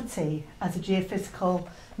gravity as a geophysical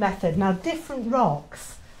method. Now, different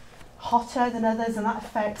rocks, hotter than others, and that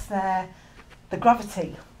affects the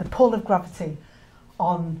gravity, the pull of gravity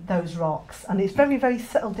on those rocks. And it's very, very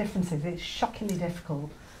subtle differences. It's shockingly difficult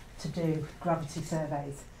to do gravity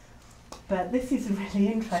surveys. But this is really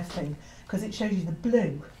interesting because it shows you the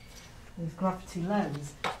blue, these gravity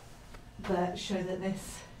lows, that show that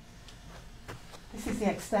this is the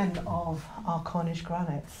extent of our Cornish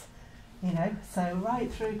granites, so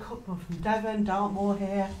right through from Devon, Dartmoor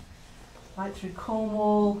here, right through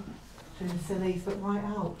Cornwall, through the Scillies, but right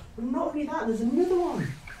out. But not only that, there's another one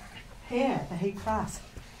here, the Higfras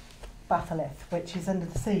batholith, which is under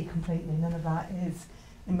the sea completely. None of that is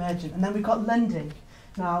emergent. And then we've got Lundy.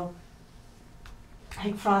 Now,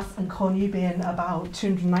 Higfras and Cornubian are about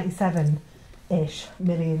 297-ish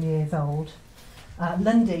million years old.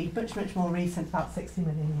 Lundy, much more recent, about 60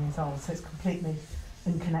 million years old, so it's completely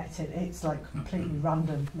unconnected. It's like completely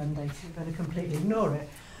random, Lundy, so you're going to completely ignore it.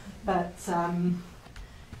 But,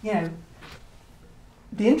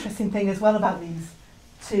 the interesting thing as well about these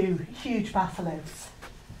two huge batholiths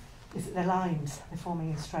is that they're lines, they're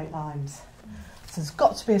forming in straight lines. So there's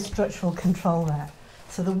got to be a structural control there.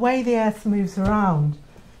 So the way the Earth moves around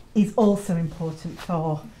is also important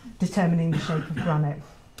for determining the shape of granite.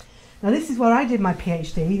 Now this is where I did my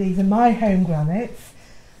PhD. These are my home granites.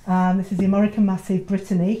 This is the Armorican Massif,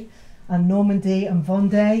 Brittany, and Normandy and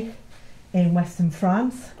Vendée in western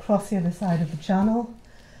France, across the other side of the channel.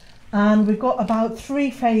 And we've got about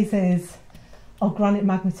 3 phases of granite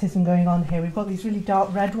magnetism going on here. We've got these really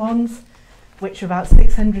dark red ones, which are about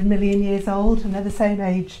 600 million years old, and they're the same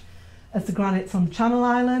age as the granites on the Channel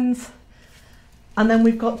Islands. And then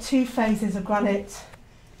we've got 2 phases of granite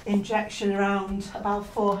injection around about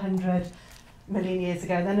 400 million years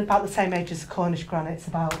ago, then about the same age as the Cornish granites,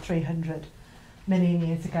 about 300 million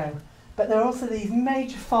years ago. But there are also these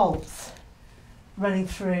major faults running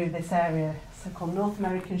through this area, so-called North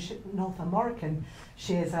Armorican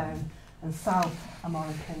shear zone and South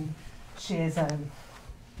Armorican shear zone.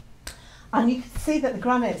 And you can see that the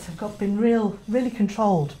granites have been really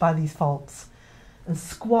controlled by these faults and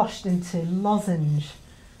squashed into lozenge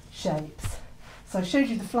shapes. So I showed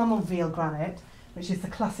you the Flamanville granite, which is the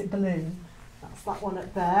classic balloon. That's that one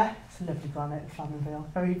up there. It's a lovely granite, Flamanville.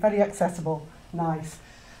 Very, very accessible, nice.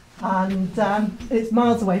 And it's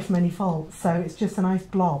miles away from any faults, so it's just a nice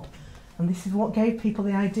blob. And this is what gave people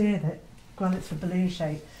the idea that granites were balloon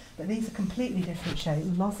shaped. But these are completely different shaped,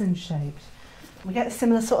 lozenge shaped. We get a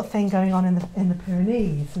similar sort of thing going on in the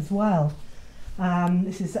Pyrenees as well.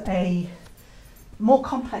 This is a more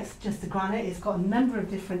complex than just the granite. It's got a number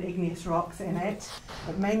of different igneous rocks in it,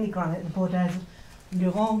 but mainly granite, the Bordeaux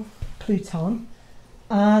Luron Pluton,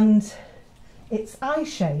 and it's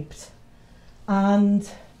eye-shaped. And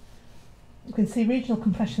you can see regional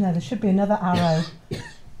compression there. There should be another arrow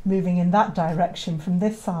moving in that direction from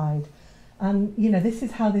this side. And this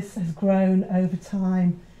is how this has grown over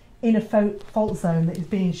time in a fault zone that is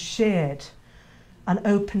being sheared and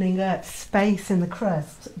opening up space in the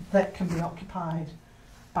crust that can be occupied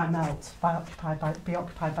by melt, be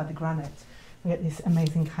occupied by the granite. We get this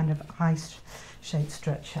amazing kind of ice-shaped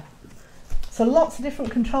structure. So lots of different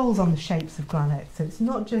controls on the shapes of granite. So it's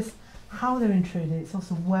not just how they're intruded, it's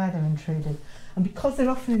also where they're intruded. And because they're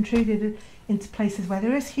often intruded into places where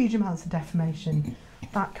there is huge amounts of deformation,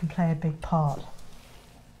 that can play a big part.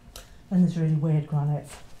 And there's really weird granite.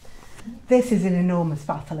 This is an enormous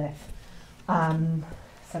batholith.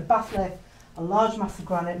 So batholith, a large mass of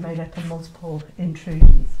granite made up of multiple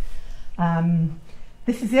intrusions.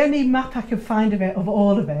 This is the only map I can find of it, of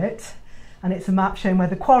all of it, and it's a map showing where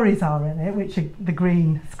the quarries are in it, which are the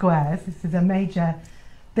green squares. This is a major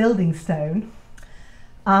building stone,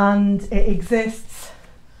 and it exists.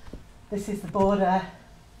 This is the border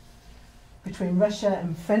between Russia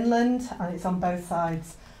and Finland, and it's on both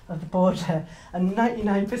sides of the border, and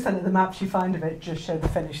 99% of the maps you find of it just show the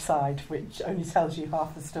Finnish side, which only tells you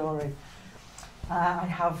half the story. I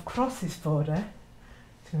have crossed this border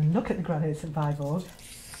to look at the granites at Viborg.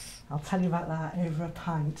 I'll tell you about that over a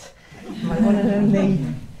pint. My one and only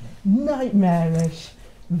nightmarish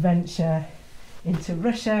venture into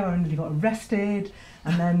Russia. I only got arrested,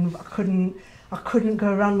 and then I couldn't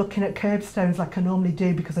go around looking at curbstones like I normally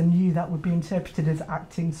do because I knew that would be interpreted as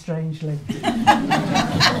acting strangely.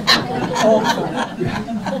 Awful.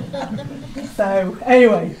 So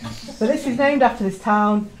anyway, so this is named after this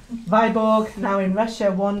town, Viborg, now in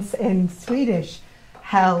Russia, once in Swedish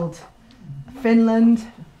held Finland,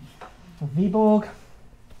 or Viborg,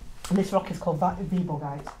 and this rock is called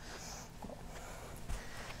Viborgite.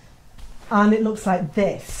 And it looks like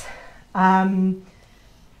this.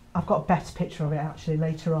 I've got a better picture of it actually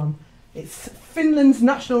later on. It's Finland's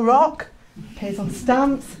national rock, appears on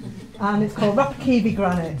stamps, and it's called Rapakivi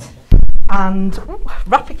granite. And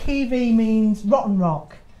Rapakivi means rotten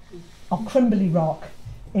rock, or crumbly rock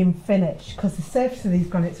in Finnish, because the surface of these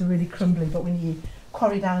granites are really crumbly, but when you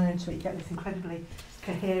quarry down into it, you get this incredibly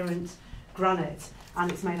coherent granite. And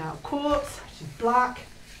it's made out of quartz, which is black,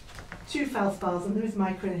 2 feldspars, and there is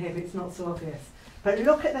mica in here, but it's not so obvious. But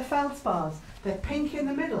look at the feldspars. They're pink in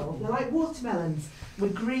the middle. They're like watermelons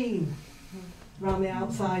with green around the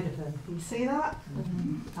outside of them. Can you see that?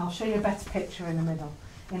 I'll show you a better picture in a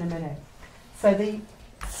minute. So the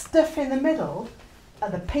stuff in the middle,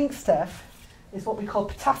 the pink stuff, is what we call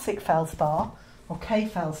potassic feldspar, or K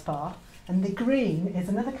feldspar, and the green is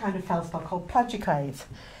another kind of feldspar called plagioclase.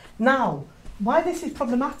 Now, why this is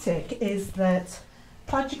problematic is that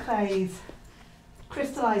plagioclase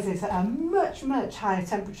crystallises at a much, much higher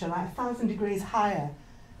temperature, like 1,000 degrees higher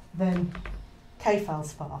than K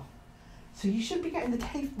feldspar. So you should be getting the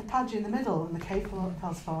plagio in the middle and the K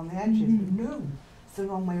feldspar on the edges, but no, it's the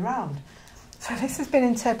wrong way around. So this has been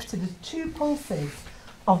interpreted as 2 pulses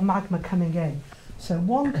of magma coming in. So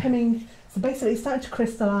one coming, so basically it's starting to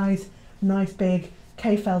crystallise nice big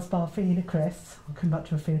K feldspar phenocrysts. I'll come back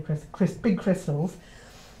to a phenocryst, big crystals.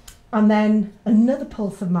 And then another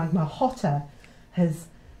pulse of magma, hotter, has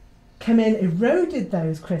come in, eroded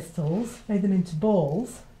those crystals, made them into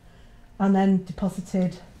balls, and then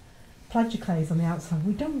deposited plagioclase on the outside.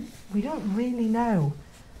 We don't really know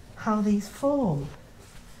how these form,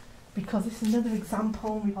 because this is another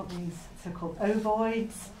example. We've got these so-called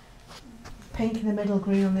ovoids, pink in the middle,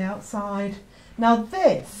 green on the outside. Now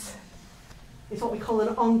this is what we call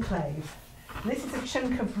an enclave. And this is a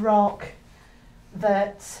chunk of rock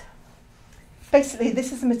that basically,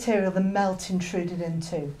 this is the material the melt intruded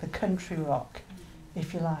into, the country rock,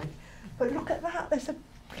 if you like. But look at that, there's a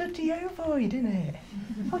bloody ovoid in it.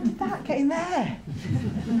 How did that get in there?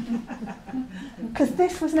 Because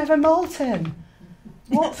this was never molten.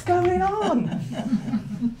 What's going on?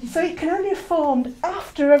 So it can only have formed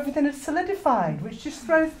after everything had solidified, which just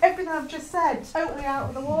throws everything I've just said totally out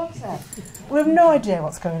of the water. We have no idea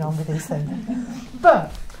what's going on with these things.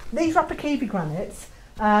 But these Rapakivi granites,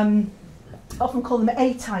 often call them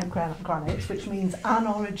A-type granites, which means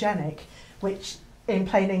anorogenic, which in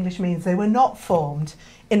plain English means they were not formed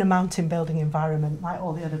in a mountain building environment like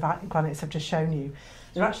all the other granites I've just shown you.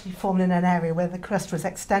 They're actually formed in an area where the crust was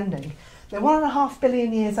extending. They're 1.5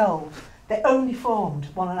 billion years old. They only formed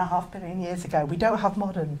 1.5 billion years ago. We don't have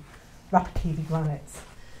modern Rapakivi granites.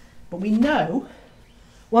 But we know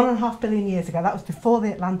 1.5 billion years ago, that was before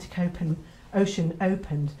the Atlantic Ocean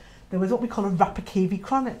opened, there was what we call a Rapakivi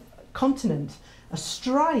continent, a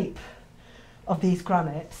stripe of these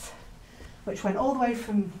granites, which went all the way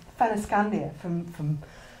from Fennoscandia, from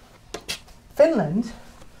Finland,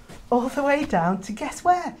 all the way down to, guess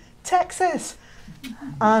where? Texas.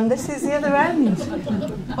 And this is the other end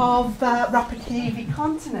of the Rapakivi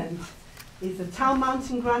continent. These are Town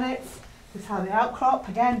Mountain granites. This is how they outcrop.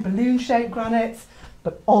 Again, balloon-shaped granites,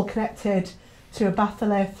 but all connected to a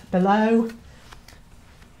batholith below.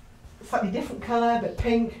 Slightly different colour, but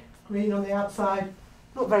pink, green on the outside.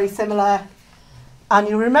 Look very similar. And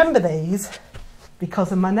you'll remember these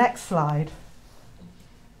because of my next slide.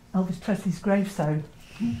 Elvis Presley's gravestone,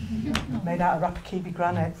 made out of Rapakivi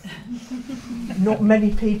granite. Not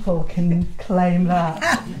many people can claim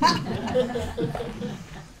that.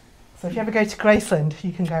 So if you ever go to Graceland,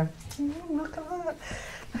 you can go, look at that.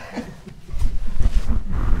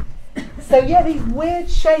 So yeah, these weird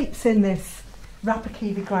shapes in this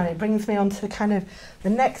Rapakivi granite brings me on to kind of the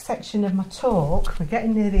next section of my talk. We're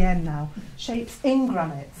getting near the end now. Shapes in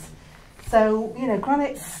granites. So, you know,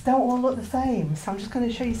 granites don't all look the same. So I'm just going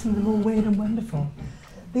to show you some of the more weird and wonderful.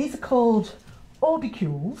 These are called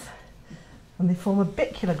orbicules, and they form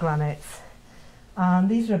orbicular granites. And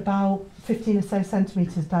these are about 15 or so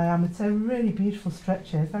centimetres diameter, really beautiful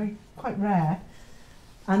structures, quite rare.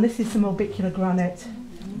 And this is some orbicular granite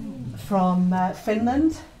from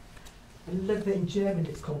Finland. I love it in German,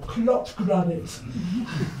 it's called Klot granite.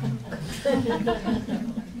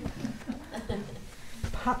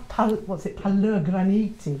 What's it?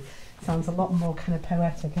 Palurgraniti. Sounds a lot more kind of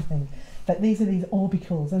poetic, I think. But these are these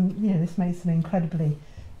orbicules, and you know, this makes an incredibly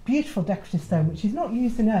beautiful decorative stone, which is not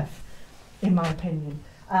used enough, in my opinion.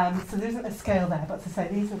 So there isn't a scale there, but to say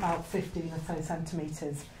these are about 15 or so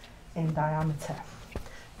centimetres in diameter.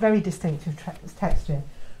 Very distinctive texture.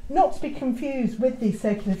 Not to be confused with these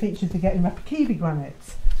circular features we get in Rapakivi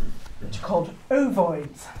granites, which are called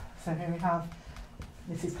ovoids. So here we have,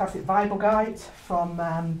 this is classic Weibelgite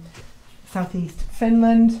from southeast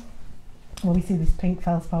Finland. Well, we see this pink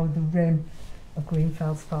feldspar with the rim of green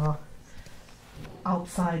feldspar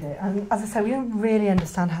outside it. And as I say, we don't really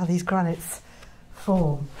understand how these granites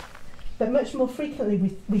form. But much more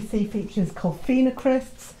frequently we see features called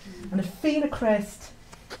phenocrysts. And a phenocryst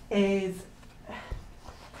is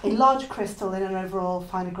a large crystal in an overall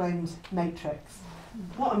finer grained matrix.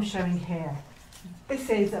 What I'm showing here, this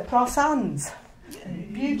is a Prasan's.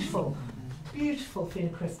 Beautiful, beautiful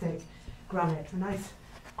phenocrystic granite. A nice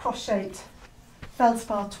cross-shaped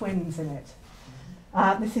feldspar twins in it.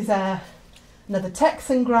 This is another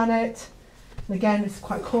Texan granite. And again, this is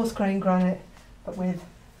quite coarse-grained granite, but with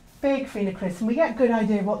big phenocrysts. And we get a good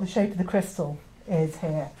idea of what the shape of the crystal is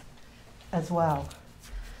here as well.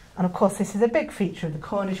 And of course, this is a big feature of the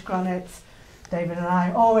Cornish granites. David and I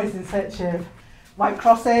are always in search of white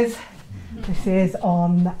crosses. This is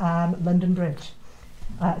on London Bridge.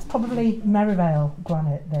 It's probably Merivale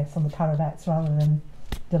granite, this, on the parapets, rather than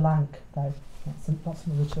Delank, though. That's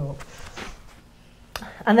another talk.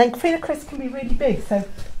 And then phenocrysts can be really big. So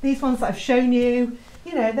these ones that I've shown you,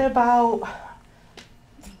 you know, they're about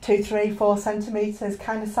 2, 3, 4 centimetres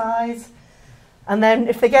kind of size. And then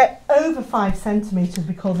if they get over 5 centimetres,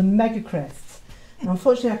 we call them megacrysts. And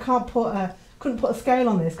unfortunately, I couldn't put a scale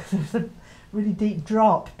on this because there's a really deep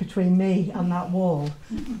drop between me and that wall.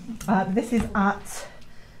 This is at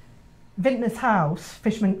Vintner's House,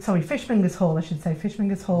 Fishmongers Hall, I should say,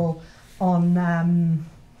 Fishmongers Hall on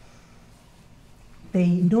the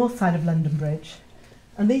north side of London Bridge.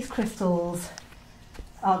 And these crystals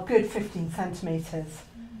are good 15 centimetres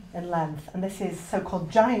in length. And this is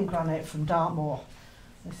so-called giant granite from Dartmoor.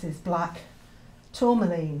 This is black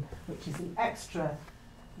tourmaline, which is an extra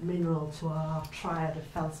mineral to our triad of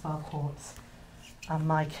feldspar quartz and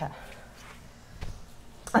mica.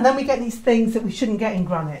 And then we get these things that we shouldn't get in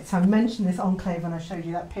granite. So I mentioned this enclave when I showed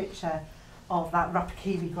you that picture of that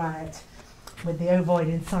Rapakivi granite with the ovoid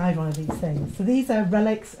inside one of these things. So these are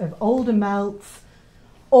relics of older melts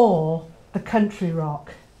or the country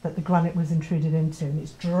rock that the granite was intruded into, and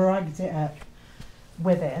it's dragged it up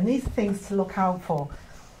with it. And these are things to look out for.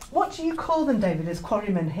 What do you call them, David, as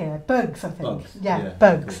quarrymen here? Bugs, I think. Bugs. Yeah,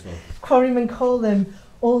 bugs. Quarrymen call them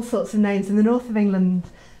all sorts of names. In the north of England,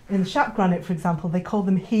 in the Shape granite, for example, they call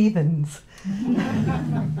them heathens.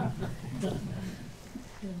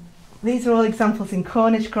 These are all examples in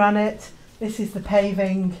Cornish granite. This is the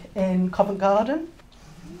paving in Covent Garden.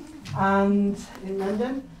 And in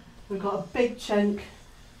London, we've got a big chunk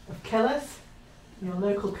of Killers, your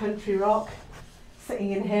local country rock,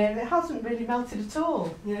 sitting in here. It hasn't really melted at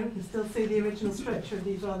all. You know, we can still see the original structure of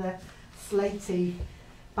these rather slaty,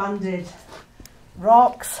 banded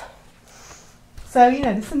rocks. So, you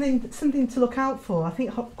know, there's something to look out for. I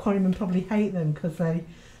think quarrymen probably hate them because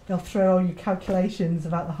they'll throw all your calculations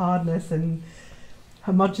about the hardness and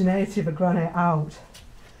homogeneity of a granite out.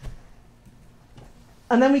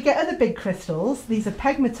 And then we get other big crystals. These are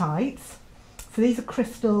pegmatites. So these are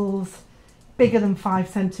crystals bigger than 5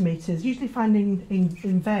 centimetres, usually found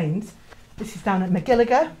in veins. This is down at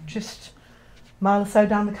Magilliga, just mile or so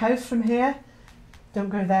down the coast from here. Don't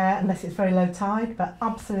go there unless it's very low tide, but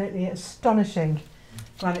absolutely astonishing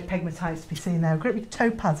granite pegmatites to be seen there. Great big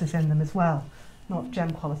topazes in them as well. Not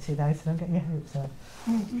gem quality though, so don't get your hopes up.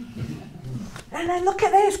 And then look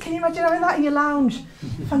at this, can you imagine having that in your lounge?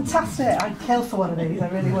 Fantastic, I'd kill for one of these, I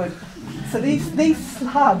really would. So these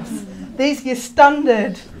slabs, these are your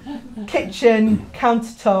standard kitchen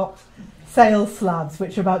countertop sail slabs,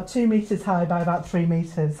 which are about 2 metres high by about 3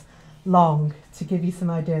 metres long, to give you some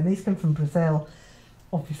idea. And these come from Brazil,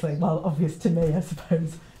 obviously, well, obvious to me, I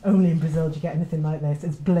suppose. Only in Brazil do you get anything like this,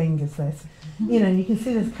 as bling as this. You know, you can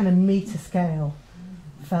see there's kind of metre scale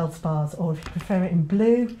feldspars, or if you prefer it in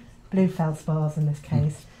blue feldspars in this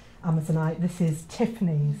case, Amazonite. This is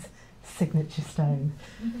Tiffany's signature stone.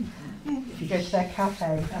 If you go to their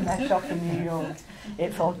cafe and their shop in New York,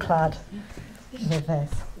 it's all clad with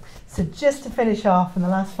this. So just to finish off in the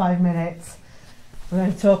last 5 minutes, we're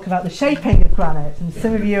going to talk about the shaping of granite. And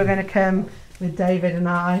some of you are going to come with David and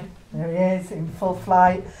I, there he is, in full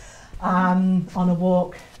flight, on a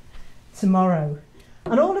walk tomorrow.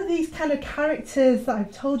 And all of these kind of characters that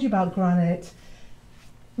I've told you about granite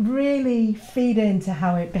really feed into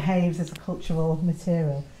how it behaves as a cultural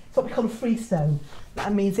material. It's what we call a freestone.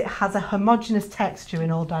 That means it has a homogeneous texture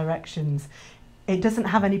in all directions. It doesn't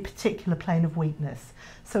have any particular plane of weakness,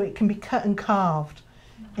 so it can be cut and carved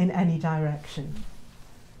in any direction.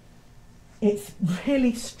 It's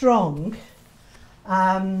really strong,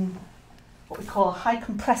 what we call high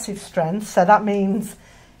compressive strength, so that means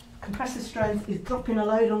compressive strength is dropping a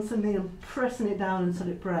load on something and pressing it down until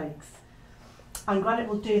it breaks. And granite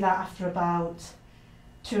will do that after about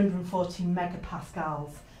 240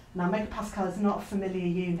 megapascals. Now, megapascal is not a familiar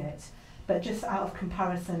unit, but just out of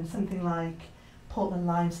comparison, something like Portland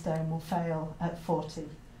limestone will fail at 40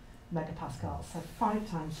 megapascals, so 5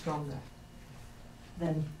 times stronger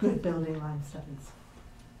than good building limestones.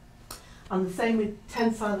 And the same with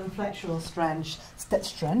tensile and flexural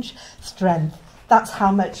strength. That's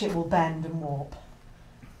how much it will bend and warp.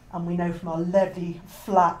 And we know from our lovely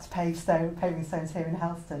flat paving stones here in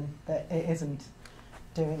Helston that it isn't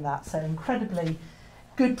doing that. So incredibly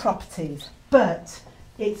good properties, but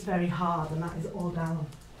it's very hard, and that is all down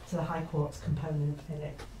to the high quartz component in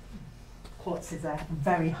it. Quartz is a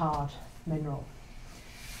very hard mineral.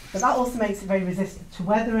 But that also makes it very resistant to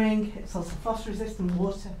weathering. It's also frost resistant,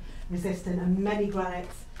 water resistant, and many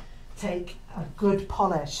granites take a good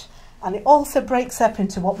polish. And it also breaks up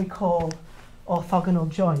into what we call orthogonal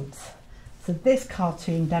joints. So this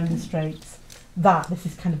cartoon demonstrates that. This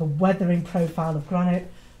is kind of a weathering profile of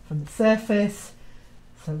granite from the surface.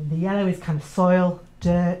 So the yellow is kind of soil,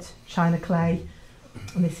 dirt, china clay,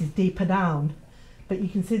 and this is deeper down. But you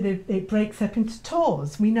can see that it breaks up into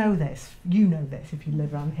tores. We know this. You know this if you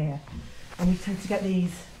live around here. And we tend to get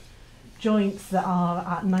these joints that are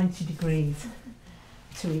at 90 degrees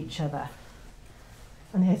to each other.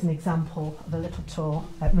 And here's an example of a little tore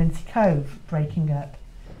at Rinsey Cove breaking up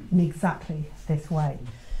in exactly this way.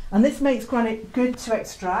 And this makes granite good to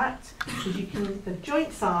extract, because you can, the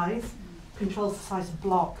joint size controls the size of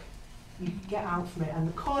block you can get out from it. And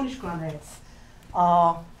the Cornish granites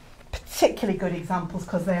are particularly good examples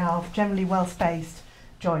because they are generally well-spaced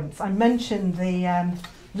joints. I mentioned the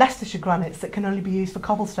Leicestershire granites that can only be used for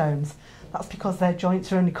cobblestones. That's because their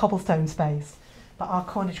joints are only cobblestone spaced. But our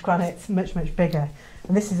Cornish granite's much, much bigger.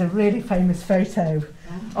 And this is a really famous photo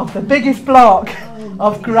of the biggest block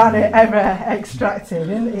of granite ever extracted.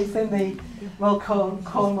 It's in the Royal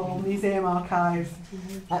Cornwall Museum archives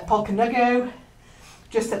at Polcanugo,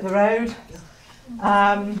 just up the road.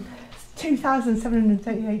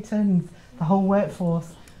 2,738 tonnes, the whole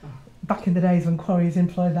workforce, back in the days when quarries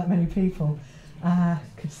employed that many people,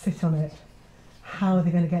 could sit on it. How are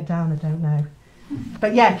they going to get down, I don't know.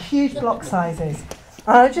 But yeah, huge block sizes.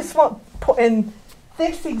 And I just want to put in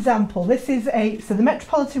this example. This is so the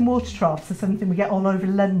Metropolitan Water Troughs are something we get all over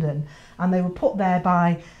London, and they were put there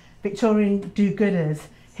by Victorian do-gooders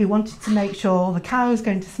who wanted to make sure the cows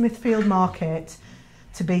going to Smithfield Market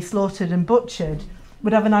to be slaughtered and butchered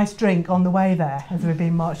would have a nice drink on the way there as they were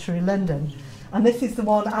being marched through London. And this is the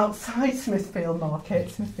one outside Smithfield Market.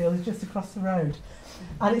 Smithfield is just across the road.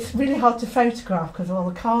 And it's really hard to photograph because of all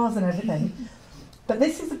the cars and everything. But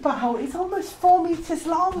this is about, it's almost 4 metres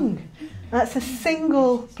long. That's a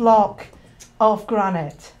single block of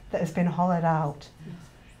granite that has been hollowed out.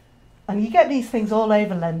 And you get these things all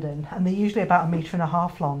over London, and they're usually about 1.5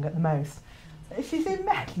 metres long at the most. This is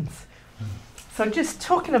immense. So just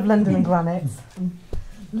talking of London and granites,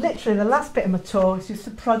 literally the last bit of my tour is just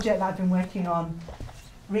a project that I've been working on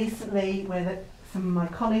recently with some of my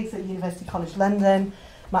colleagues at University College London,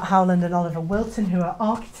 Matt Howland and Oliver Wilton, who are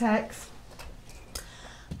architects.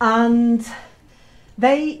 And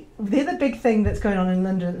the other big thing that's going on in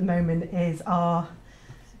London at the moment is our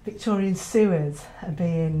Victorian sewers are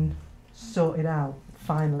being sorted out,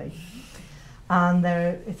 finally. And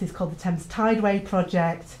it is called the Thames Tideway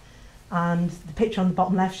Project, and the picture on the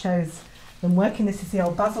bottom left shows them working. This is the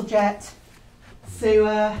old Bazalgette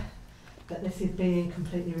sewer, but this is being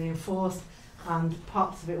completely reinforced, and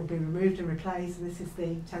parts of it will be removed and replaced. And this is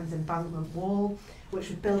the Thames Embankment Wall, which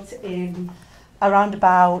was built in around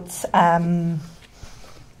about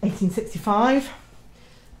 1865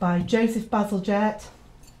 by Joseph Bazalgette.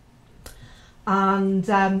 And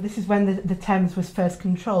this is when the Thames was first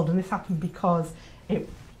controlled, and this happened because it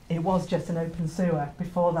was just an open sewer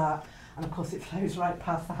before that, and of course it flows right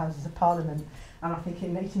past the Houses of Parliament. And I think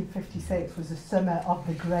in 1856 was the summer of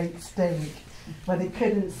the Great Stink, where they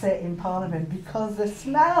couldn't sit in Parliament because the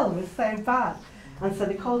smell was so bad. And so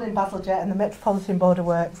they called in Bazalgette and the Metropolitan Board of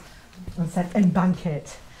Works and said, embank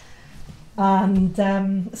it. And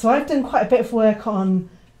so I've done quite a bit of work on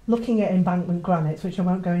looking at embankment granites, which I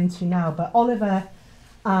won't go into now, but Oliver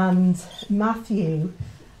and Matthew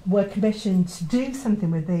were commissioned to do something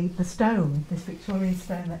with the stone, this Victorian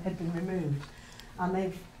stone that had been removed. And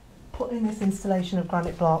they've put in this installation of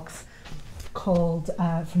granite blocks called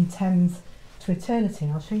From Thames to Eternity.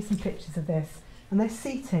 And I'll show you some pictures of this. And they're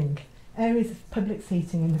seating, areas of public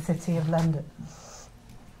seating in the City of London.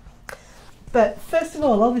 But first of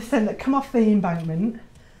all this stone that come off the embankment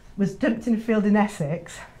was dumped in a field in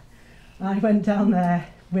Essex. I went down there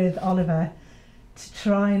with Oliver to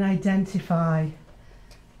try and identify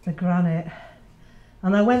the granite.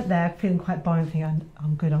 And I went there feeling quite buoyant, thinking,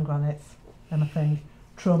 I'm good on granites. They're my thing.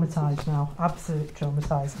 Traumatised now, absolutely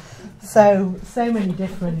traumatised. So many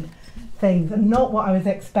different things, and not what I was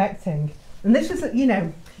expecting. And this was,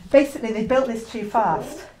 basically they built this too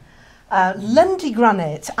fast. Lundy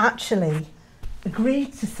Granite actually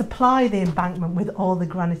agreed to supply the embankment with all the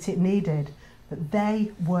granite it needed, but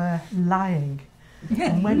they were lying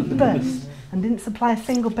and went bust and didn't supply a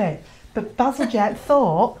single bit. But Bazalgette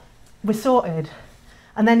thought we're sorted,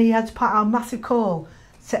 and then he had to put out a massive call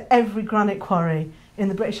to every granite quarry in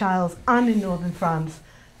the British Isles and in northern France,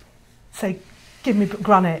 say, give me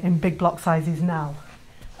granite in big block sizes now.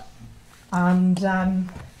 And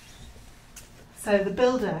so the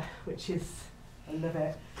Builder, which is, I love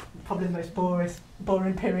it, probably the most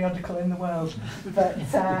boring periodical in the world, but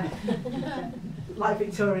like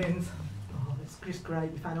Victorians, it's just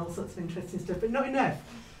great, you find all sorts of interesting stuff, but not enough.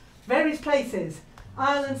 Various places,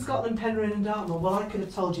 Ireland, Scotland, Penryn and Dartmoor. Well, I could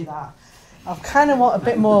have told you that. I kind of want a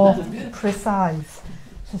bit more precise.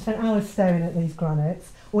 So I spent hours staring at these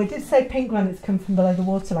granites. Well, it did say pink granites come from below the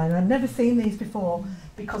waterline. I've never seen these before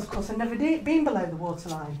because, of course, I've never been below the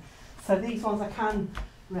waterline. So these ones I can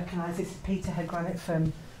recognise. This is Peterhead granite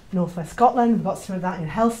from northwest Scotland. We've got some of that in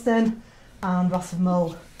Helston and Ross of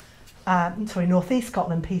Mull. Northeast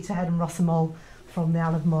Scotland, Peterhead and Ross of Mull from the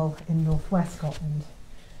Isle of Mull in northwest Scotland.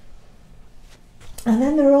 And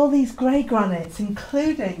then there are all these grey granites,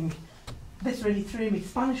 including, this really threw me,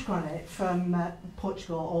 Spanish granite from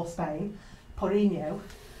Portugal or Spain, Porriño.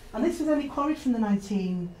 And this was only quarried from the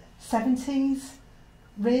 1970s,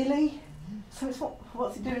 really. So it's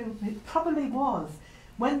what's it doing? It probably was.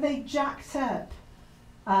 When they jacked up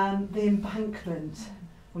the embankment,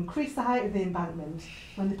 or increased the height of the embankment,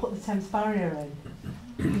 when they put the Thames barrier in,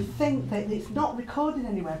 we think that it's not recorded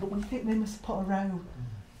anywhere, but we think they must have put a row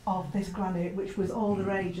of this granite, which was all the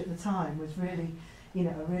rage at the time, was really,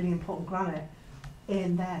 a really important granite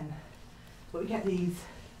in then. But we get these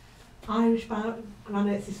Irish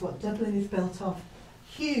granites. This is what Dublin is built of.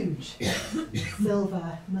 Huge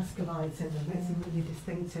silver muscovites in them. Makes them really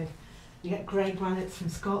distinctive. You get grey granites from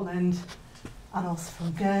Scotland and also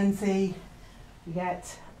from Guernsey. We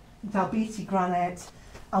get Dalbeattie granite,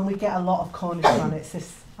 and we get a lot of Cornish granites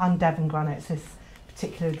and Devon granites. This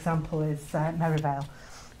particular example is Merivale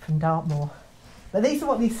from Dartmoor. But these are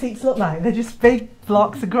what these seats look like. They're just big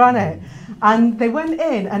blocks of granite. And they went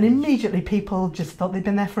in, and immediately people just thought they'd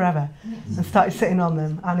been there forever and started sitting on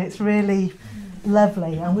them. And it's really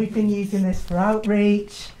lovely. And we've been using this for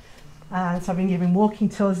outreach. And so I've been giving walking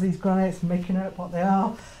tours of these granites and making up what they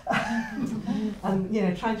are.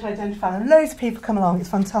 And, trying to identify them. Loads of people come along. It's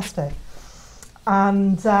fantastic.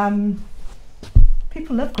 And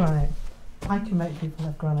people love granite. I can make people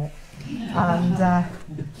love granite. And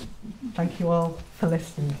thank you all for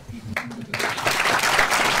listening.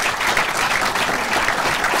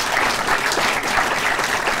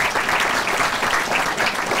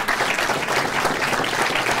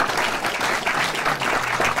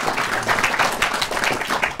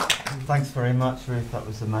 Thanks very much, Ruth. That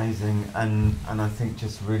was amazing, and I think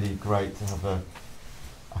just really great to have a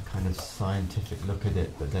of scientific look at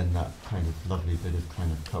it, but then that kind of lovely bit of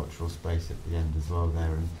kind of cultural space at the end as well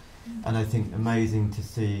there, and I think amazing to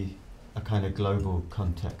see a kind of global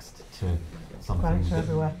context to something. Granites are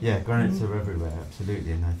everywhere. Yeah, granites are everywhere,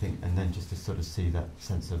 absolutely, and I think, and then just to sort of see that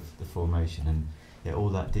sense of the formation and yeah, all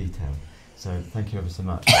that detail. So thank you ever so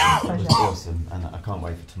much. That was awesome, and I can't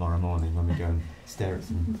wait for tomorrow morning when we go and stare at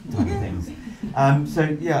some tiny things.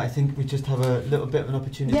 So yeah, I think we just have a little bit of an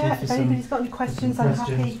opportunity Yeah, for if some anybody's got any questions, I'm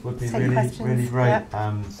happy would be to take really, questions. really great.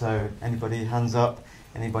 Yeah. So anybody, hands up.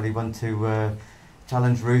 Anybody want to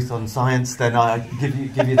challenge Ruth on science? Then I give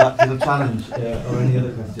you that little challenge, or any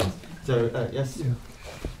other questions. So yes. Yeah.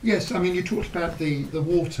 Yes, I mean you talked about the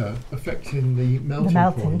water affecting the melting. The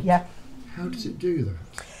melting, point. yeah. How does it do that?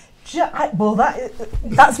 Well,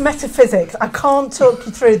 that's metaphysics. I can't talk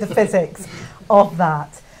you through the physics of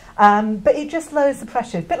that. But it just lowers the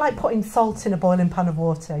pressure. It's a bit like putting salt in a boiling pan of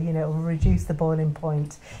water, you know, it will reduce the boiling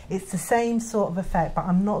point. It's the same sort of effect, but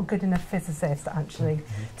I'm not a good enough physicist, actually,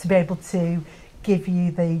 to be able to give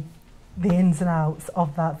you the ins and outs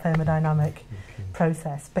of that thermodynamic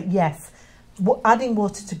process. But yes, adding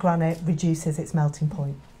water to granite reduces its melting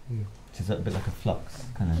point. Yeah. Is that a bit like a flux?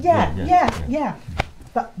 Kind of,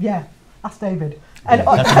 Yeah. Ask David. And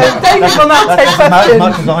Yeah. David will now take questions. As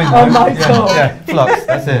much as I know. On my talk. Yeah, flux,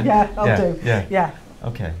 that's it. Yeah, I'll do. Yeah. Yeah.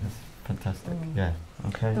 Okay, that's fantastic. Yeah,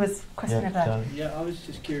 okay. There was a question of that. Charlie? Yeah, I was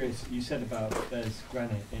just curious. You said about there's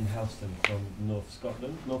granite in Houston from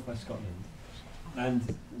northwest Scotland, and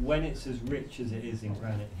when it's as rich as it is in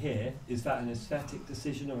granite here, is that an aesthetic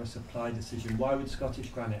decision or a supply decision? Why would Scottish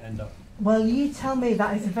granite end up? Well, you tell me.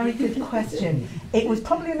 That is a very good question. It was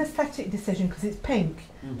probably an aesthetic decision because it's pink,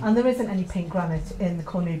 and there isn't any pink granite in the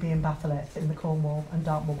Cornubian batholith, in the Cornwall and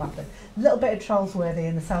Dartmoor batholith. A little bit of Trollsworthy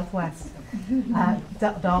in the southwest,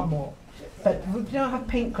 Dartmoor, but we don't have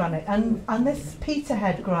pink granite. And this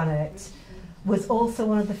Peterhead granite was also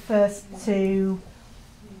one of the first to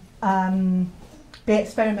be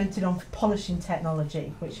experimented on for polishing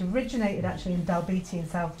technology, which originated actually in Dalbeattie in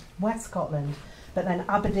southwest Scotland, but then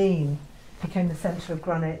Aberdeen became the centre of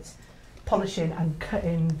granite polishing and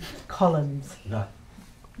cutting columns. No.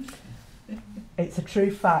 It's a true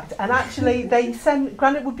fact. And actually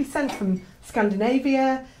granite would be sent from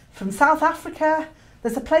Scandinavia, from South Africa.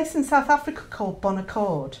 There's a place in South Africa called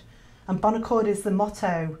Bonaccord, and Bonaccord is the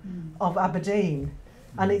motto of Aberdeen,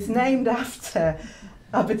 and it's named after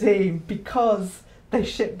Aberdeen because they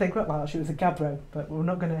shipped. Well, actually, it was a gabbro, but we're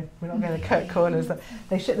not going to cut corners.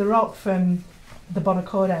 They shipped the rock from the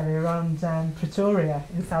Bonaccord area around Pretoria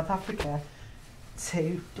in South Africa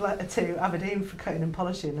to Aberdeen for cutting and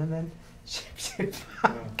polishing, and then shipped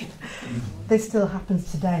back. This still happens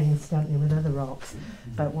today, incidentally, with other rocks,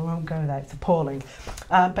 but we won't go there. It's appalling.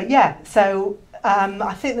 But yeah, so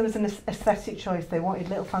I think there was an aesthetic choice. They wanted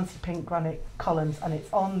little fancy pink granite columns, and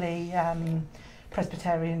it's on the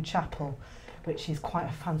Presbyterian Chapel, which is quite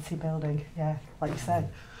a fancy building, yeah, like you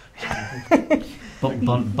said.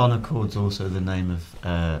 Bonaccord's also the name of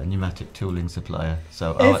a pneumatic tooling supplier.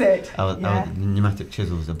 So our pneumatic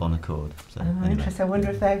chisels are Bonaccord. So anyway. Interesting. I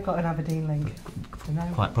wonder if they've got an Aberdeen link.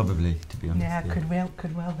 Quite probably, to be honest. Yeah, could well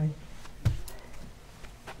be.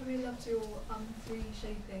 I really loved your three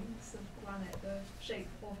shapings of granite, the shape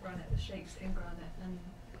of granite, the shapes in granite, and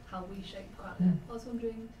how we shape granite. I was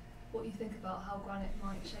wondering what you think about how granite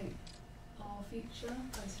might shape our future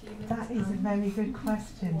as humans. That is a very good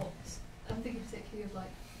question. I'm thinking particularly of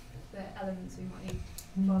like the elements we might need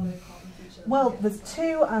for our low carbon future. Well, there's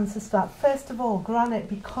two answers to that. First of all, granite,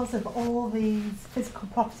 because of all these physical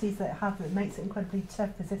properties that it has that makes it incredibly tough,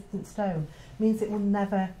 resistant stone, means it will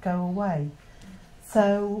never go away.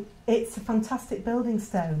 So it's a fantastic building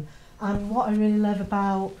stone. And what I really love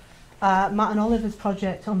about Matt and Oliver's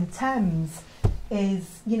project on the Thames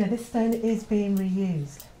is, you know, this stone is being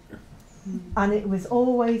reused. And it was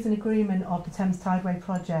always an agreement of the Thames Tideway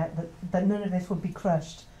project that none of this would be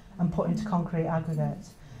crushed and put into concrete aggregate.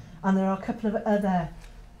 And there are a couple of other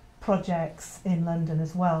projects in London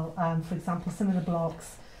as well. For example, some of the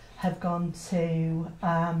blocks have gone to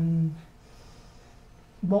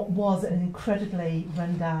what was an incredibly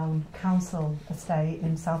rundown council estate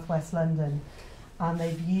in southwest London, and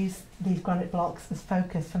they've used these granite blocks as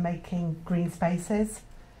focus for making green spaces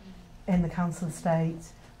in the council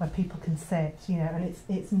estate where people can sit, you know, and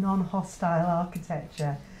it's non-hostile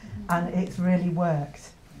architecture, and it's really worked.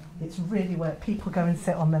 It's really worked. People go and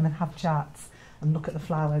sit on them and have chats and look at the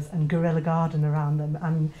flowers and guerrilla garden around them,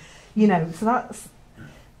 and you know, so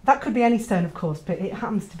that could be any stone, of course, but it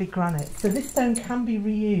happens to be granite. So this stone can be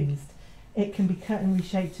reused. It can be cut and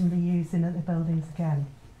reshaped and reused in other buildings again.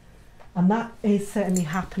 And that is certainly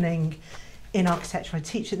happening in architecture. I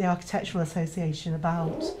teach at the Architectural Association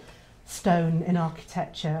about stone in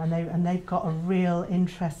architecture, and they've got a real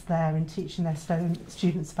interest there in teaching their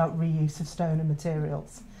students about reuse of stone and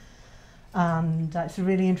materials. And it's a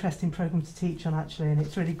really interesting programme to teach on, actually, and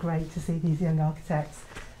it's really great to see these young architects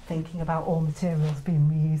thinking about all materials being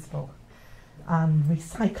reusable and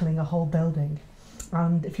recycling a whole building.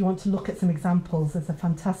 And if you want to look at some examples, there's a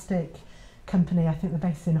fantastic company, I think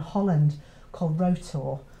they're based in Holland, called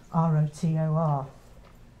Rotor, R-O-T-O-R,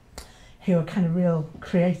 who are kind of real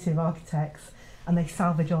creative architects, and they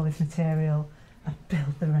salvage all this material and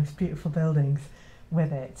build the most beautiful buildings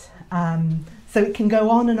with it. So it can go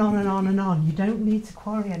on and on and on and on. You don't need to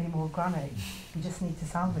quarry any more granite, you just need to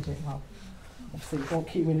salvage it. Well, obviously it won't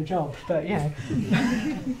keep you in a job, but you know.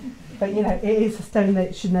 But you know, it is a stone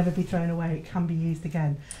that should never be thrown away, it can be used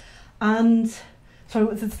again. And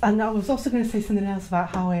so, and I was also going to say something else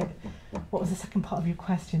about how it, what was the second part of your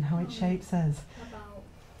question, how it shapes us? About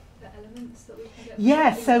the elements that we can get.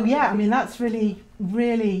 Yeah, so yeah, I mean, that's really,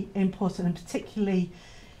 really important, and particularly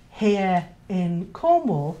here in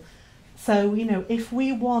Cornwall. So, you know, if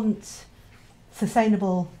we want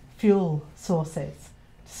sustainable fuel sources,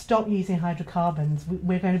 to stop using hydrocarbons,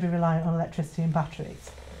 we're going to be reliant on electricity and batteries.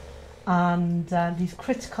 And these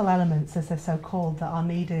critical elements, as they're so called, that are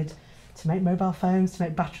needed to make mobile phones, to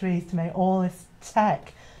make batteries, to make all this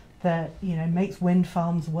tech that, you know, makes wind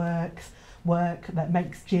farms work, that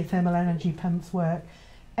makes geothermal energy pumps work,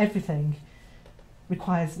 everything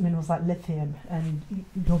requires minerals like lithium, and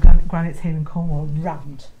the organic granites here in Cornwall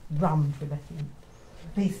rammed with lithium.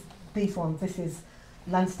 These ones, this is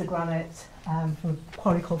Leinster granite from a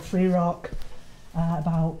quarry called Three Rock,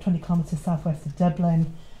 about 20 kilometres southwest of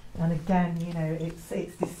Dublin. And again, you know, it's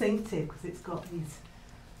distinctive because it's got these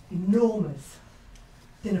enormous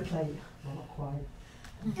dinner plate, well, not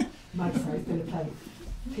quite, nice-sized dinner plate,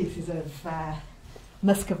 pieces of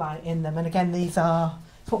muscovite in them. And again, these are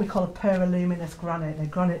what we call a peraluminous granite. They're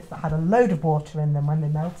granites that had a load of water in them when they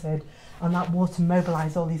melted, and that water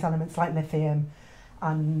mobilised all these elements like lithium,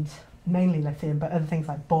 and mainly lithium, but other things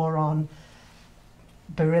like boron,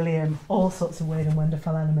 beryllium, all sorts of weird and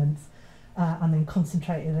wonderful elements, and then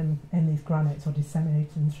concentrated them in these granites or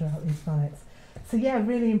disseminated them throughout these granites. So yeah,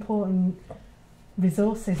 really important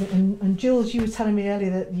resources. And Jules, you were telling me earlier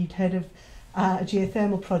that you'd heard of a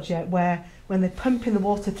geothermal project where when they're pumping the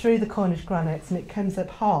water through the Cornish granites and it comes up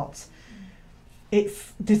hot, it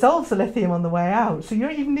dissolves the lithium on the way out. So you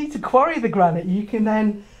don't even need to quarry the granite. You can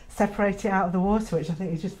then separate it out of the water, which I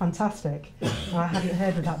think is just fantastic. I hadn't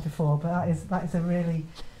heard of that before, but that is a really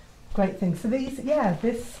great thing. So these, yeah,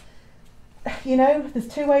 this, you know, there's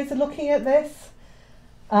two ways of looking at this.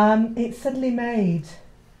 It's suddenly made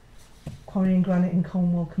quarrying granite in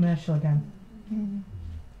Cornwall commercial again.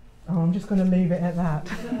 Oh, I'm just going to leave it at that.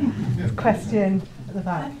 Question at the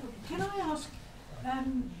back. Can I ask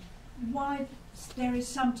why there is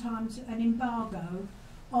sometimes an embargo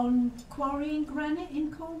on quarrying granite in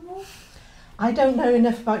Cornwall? I don't know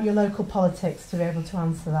enough about your local politics to be able to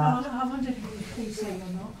answer that. I wonder if it was PC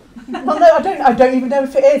or not. Well, no, I don't even know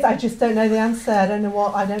if it is. I just don't know the answer. I don't know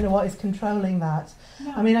what is controlling that.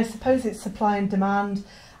 No. I mean, I suppose it's supply and demand.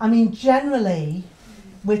 I mean, generally,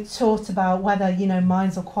 we're taught about whether, you know,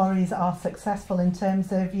 mines or quarries are successful in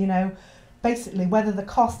terms of, you know, basically whether the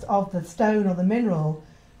cost of the stone or the mineral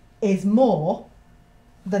is more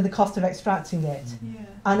than the cost of extracting it. Yeah.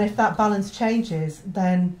 And if that balance changes,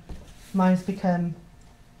 then mines become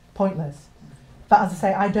pointless. But as I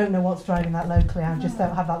say, I don't know what's driving that locally. I just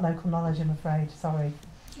don't have that local knowledge, I'm afraid. Sorry.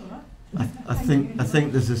 All right. I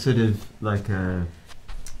think there's a sort of like a,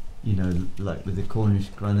 you know, like with the Cornish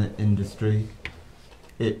granite industry,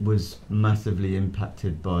 it was massively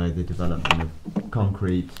impacted by the development of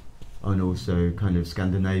concrete and also kind of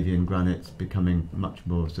Scandinavian granites becoming much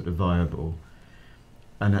more sort of viable.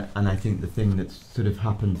 And I think the thing that's sort of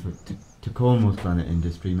happened to Cornwall's granite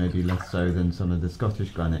industry, maybe less so than some of the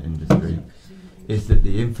Scottish granite industry, is that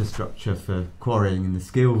the infrastructure for quarrying and the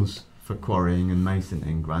skills for quarrying and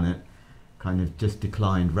masoning granite kind of just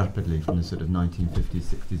declined rapidly from the sort of 1950s,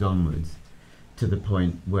 60s onwards, to the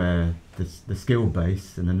point where the skill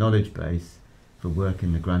base and the knowledge base for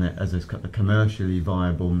working the granite as a commercially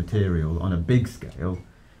viable material on a big scale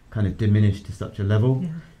kind of diminished to such a level. Yeah.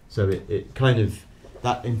 So it kind of,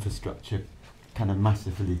 that infrastructure kind of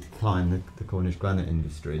massively declined the Cornish granite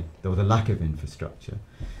industry, or the lack of infrastructure.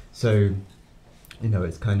 So, you know,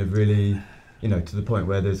 it's kind of really, you know, to the point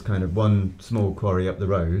where there's kind of one small quarry up the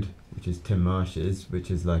road, which is Tim Marsh's, which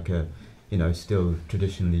is like a, you know, still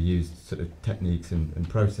traditionally used sort of techniques and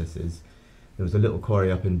processes. There was a little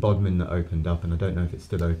quarry up in Bodmin that opened up, and I don't know if it's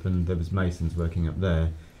still open. There was masons working up there,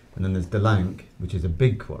 And then there's Delank, which is a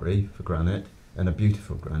big quarry for granite and a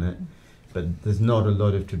beautiful granite. But there's not a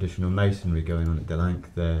lot of traditional masonry going on at Delank.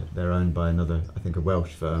 They're owned by another, I think, a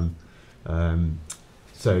Welsh firm.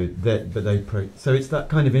 So it's that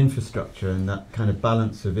kind of infrastructure and that kind of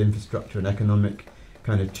balance of infrastructure and economic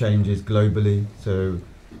kind of changes globally. So,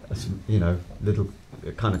 little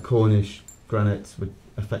kind of Cornish granites were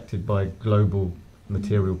affected by global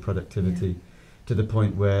material productivity to the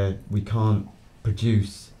point where we can't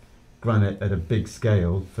produce granite at a big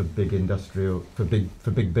scale for big industrial, for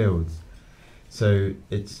big builds. So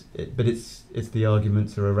it's the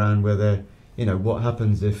arguments are around whether, what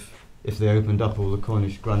happens if they opened up all the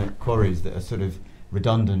Cornish granite quarries that are sort of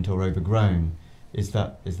redundant or overgrown. Is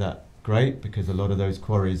that great? Because a lot of those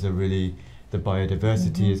quarries are really, the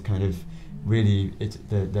biodiversity is kind of really,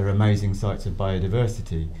 they're amazing sites of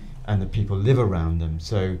biodiversity, and the people live around them.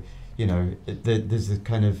 So, there's a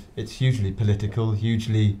kind of, it's hugely political,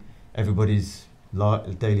 hugely everybody's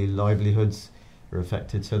daily livelihoods are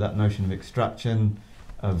affected. So that notion of extraction,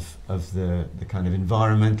 of the kind of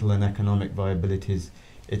environmental and economic viabilities,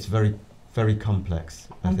 it's very, very complex,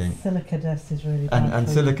 I think. Silica dust is really bad. And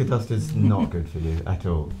silica dust is not good for you at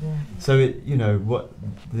all. Yeah. So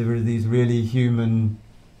there are these really human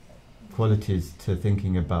qualities to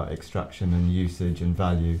thinking about extraction and usage and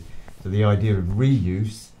value. So the idea of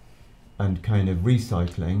reuse and kind of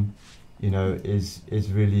recycling,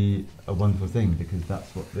 is really a wonderful thing, because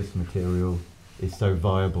that's what this material is so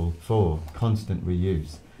viable for, constant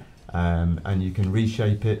reuse. And you can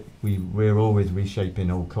reshape it. We're always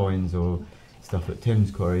reshaping old coins or stuff at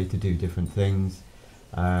Tim's quarry to do different things.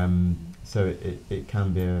 So it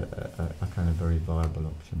can be a kind of very viable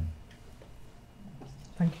option.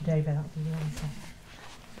 Thank you, David. That was the answer.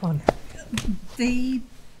 Go on.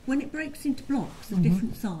 When it breaks into blocks of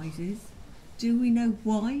different sizes, do we know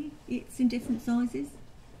why it's in different sizes?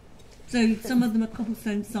 So some of them are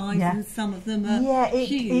cobblestone size and some of them are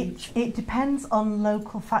huge. It depends on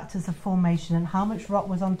local factors of formation and how much rock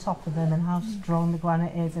was on top of them and how strong the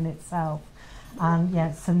granite is in itself.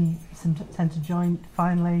 And some tend to joint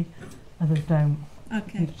finely, others don't.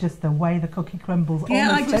 Okay. It's just the way the cookie crumbles. Yeah,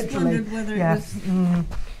 almost I just literally. wondered whether it was...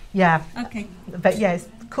 Okay. But it's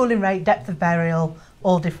cooling rate, depth of burial,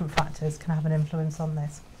 all different factors can have an influence on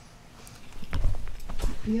this.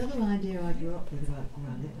 The other idea I grew up with about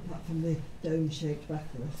granite, apart from the dome-shaped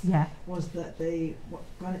bacillus, was that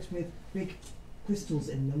granites with big crystals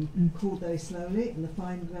in them cooled very slowly, and the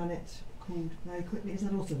fine granite cooled very quickly. Is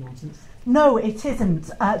that also nonsense? No, it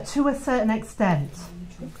isn't, to a certain extent.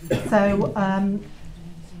 So,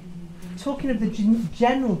 talking of the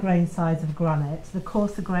general grain size of granite, the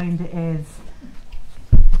coarser grained it is,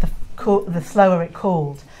 the slower it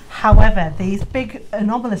cooled. However, these big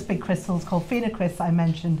anomalous big crystals called phenocrysts I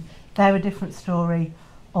mentioned, they're a different story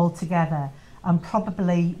altogether, and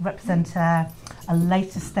probably represent a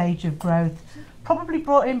later stage of growth, probably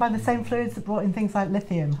brought in by the same fluids that brought in things like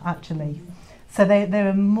lithium, actually. So they're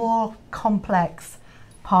a more complex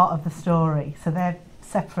part of the story. So they're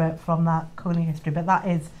separate from that cooling history, but that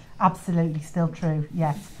is absolutely still true,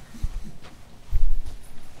 yes.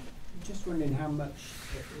 Just wondering how much,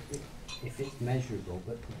 if it's measurable,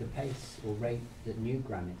 but the pace or rate that new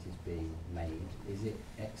granite is being made, is it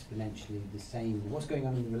exponentially the same? What's going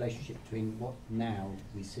on in the relationship between what now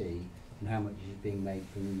we see and how much is being made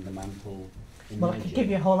from the mantle? Well, I could give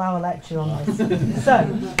you a whole hour lecture on this.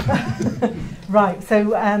 So, right,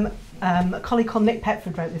 so a colleague called Nick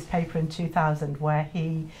Petford wrote this paper in 2000 where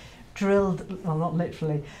he drilled, well not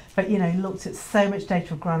literally, but he looked at so much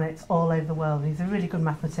data of granites all over the world. He's a really good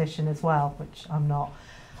mathematician as well, which I'm not.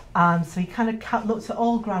 So he kind of looked at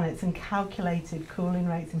all granites and calculated cooling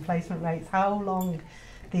rates, emplacement rates, how long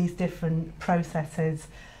these different processes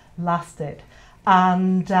lasted.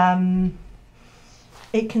 And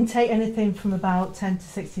it can take anything from about 10 to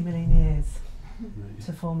 60 million years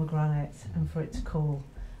to form a granite and for it to cool.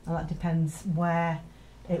 And that depends where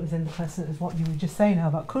it was in the crust, as what you were just saying now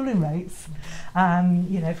about cooling rates.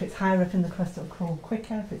 If it's higher up in the crust, it'll cool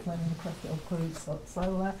quicker. If it's lower in the crust, it'll cool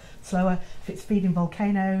slower. If it's feeding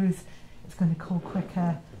volcanoes, it's going to cool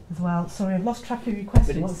quicker as well. Sorry, I've lost track of your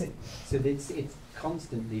question. What was it? So it's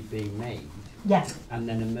constantly being made and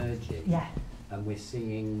then emerging. Yeah. And we're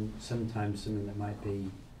seeing sometimes something that might be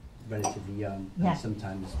relatively young and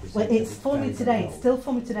sometimes... Well, it's forming today. It's still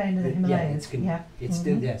forming today in the Himalayas. It's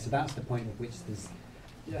still there. So that's the point at which there's...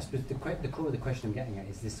 I suppose the core of the question I'm getting at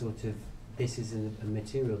is this sort of, this is a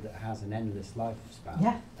material that has an endless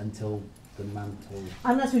lifespan until the mantle.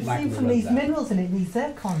 And as we've seen from these minerals in it, these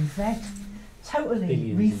zircons, they're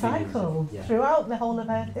totally recycled throughout the whole of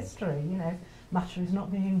Earth history. Matter is not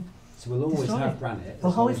being So we'll always destroyed. have granite.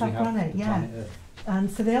 We'll as long always as we have granite, yeah. planet Earth. And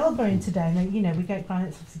so they are growing today, and you know, we get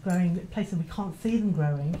granites obviously growing at places we can't see them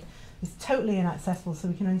growing. It's totally inaccessible, so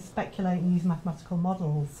we can only speculate and use mathematical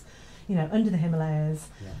models, you know, under the Himalayas,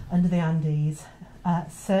 under the Andes,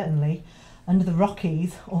 certainly, under the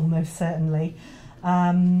Rockies, almost certainly.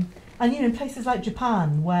 And you know, in places like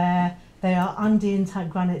Japan, where they are Andean type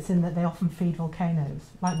granites in that they often feed volcanoes,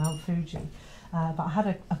 like Mount Fuji. But I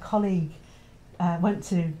had a colleague went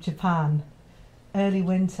to Japan early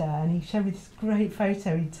winter, and he showed me this great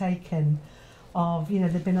photo he'd taken of, you know,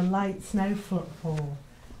 there'd been a light snowfall,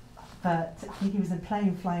 but I think it was a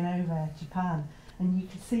plane flying over Japan, and you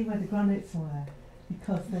could see where the granites were,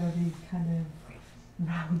 because there were these kind of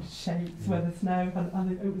round shapes where the snow,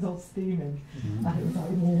 and it was all steaming, and it was like,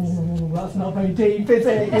 whoa, that's not very deep, is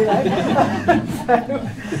it? You know. So,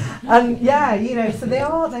 and yeah, you know, so they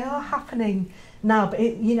are happening now, but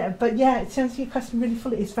to answer your question really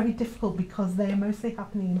fully, it's very difficult because they are mostly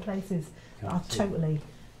happening in places that are totally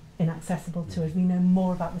inaccessible to us. We know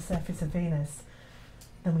more about the surface of Venus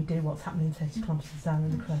than we do what's happening 30 kilometres down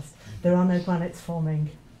in the crust. There are no granites forming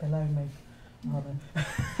below me, are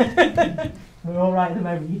there? We're all right at the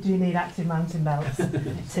moment. You do need active mountain belts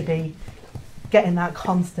to be getting that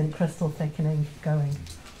constant crystal thickening going.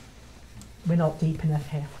 We're not deep enough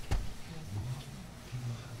here.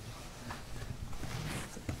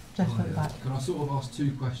 Just at the back. Can I sort of ask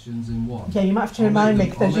two questions in one? Yeah, you might have to remind me,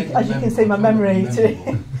 because as you can see, my memory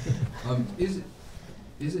too.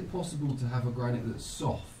 Is it possible to have a granite that's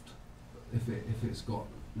soft if it's got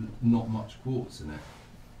not much quartz in it?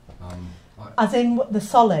 As in the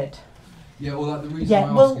solid? Yeah, well, like the reason I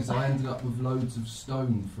ask is I ended up with loads of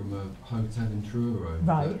stone from a hotel in Truro.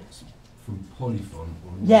 Right. From Polyphon.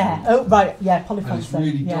 Yeah, oh right, yeah, Polyphon. And it's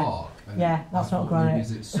really dark. And yeah, that's not granite.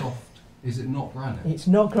 Is it soft? Is it not granite? It's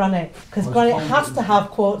not granite, because granite has to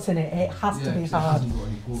have quartz in it. It has to be hard.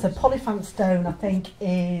 So Polyphon stone, I think,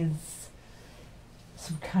 is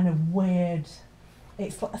some kind of weird.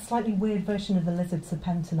 It's a slightly weird version of the lizard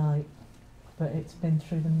serpentinite, but it's been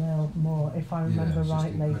through the mill more, if I remember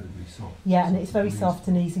rightly. Yeah, and it's very soft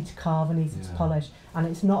and easy to carve and easy to polish, and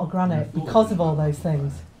it's not a granite because of all those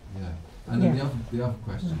things. Yeah. And then the other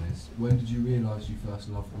question is, when did you realise you first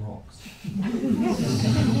loved rocks?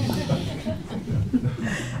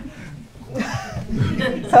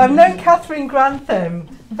 So I've known Catherine Grantham,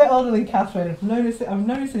 a bit older than Catherine. I've known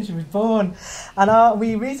her since she was born, and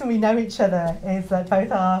the reason we know each other is that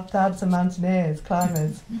both our dads are mountaineers,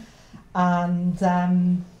 climbers,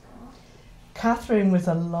 and Catherine was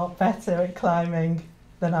a lot better at climbing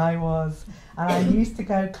than I was, and I used to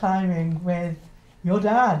go climbing with your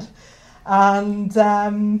dad. And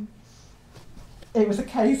it was a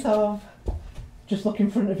case of just look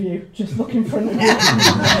in front of you, just look in front of you,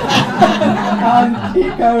 and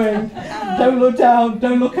keep going. Don't look down,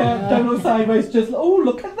 don't look up, don't look sideways, just, oh,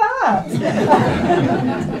 look at that.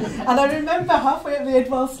 And I remember halfway up the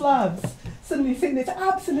Idwell slabs, suddenly seeing this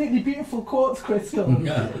absolutely beautiful quartz crystal,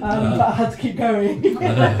 but I had to keep going.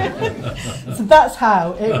 So that's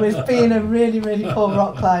how it was, being a really, really poor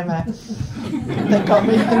rock climber that got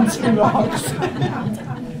me into rocks.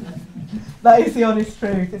 That is the honest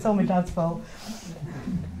truth. It's all my dad's fault.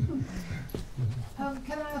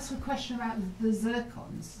 Can I ask a question about the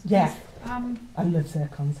zircons? Yeah. I love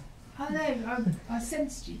zircons. I know, I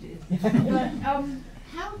sensed you did. But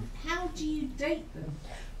how do you date them?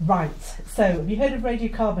 Right, so have you heard of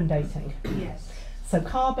radiocarbon dating? Yes. So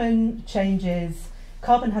carbon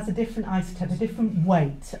has a different isotope, a different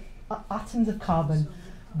weight. Atoms of carbon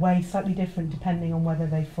weigh slightly different depending on whether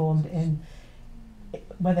they formed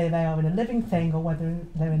whether they are in a living thing or whether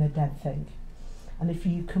they're in a dead thing. And if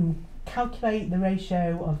you can calculate the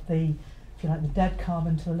ratio of the dead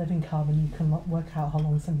carbon to the living carbon, you can work out how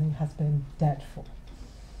long something has been dead for,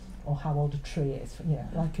 or how old a tree is,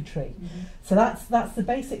 like a tree. Mm-hmm. So that's the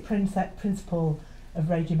basic principle of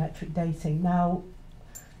radiometric dating. Now,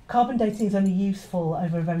 carbon dating is only useful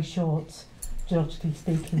over a very short, geologically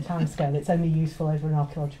speaking, timescale. It's only useful over an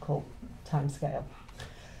archaeological timescale.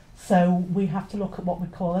 So we have to look at what we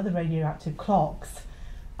call other radioactive clocks,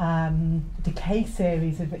 decay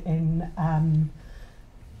series in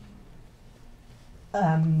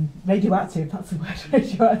radioactive, that's the word,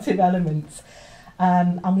 radioactive elements.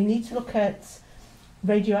 And we need to look at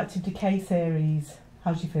radioactive decay series.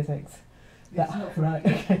 How's your physics? Right,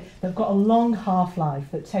 okay. They've got a long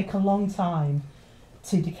half-life that take a long time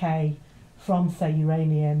to decay from, say,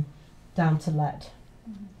 uranium down to lead.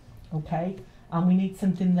 Okay? And we need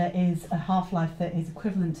something that is a half-life that is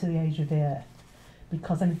equivalent to the age of the Earth,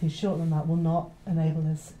 because anything shorter than that will not enable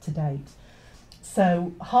us to date.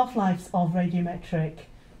 So half-lives of radiometric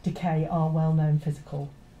decay are well-known physical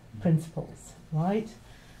principles, right?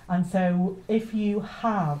 And so if you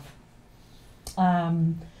have,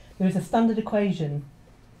 there is a standard equation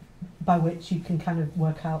by which you can kind of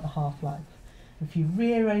work out the half-life. If you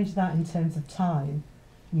rearrange that in terms of time,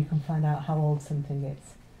 you can find out how old something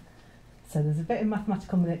is. So there's a bit of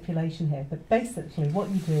mathematical manipulation here, but basically what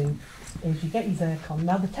you do is you get your zircon.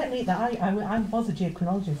 Now the technique that I was a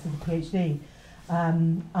geochronologist as a PhD,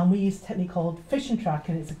 and we use a technique called fission track,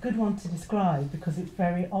 and it's a good one to describe because it's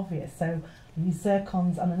very obvious. So we use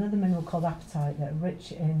zircons and another mineral called apatite that are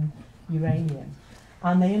rich in uranium.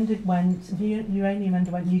 And uranium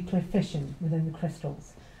underwent nuclear fission within the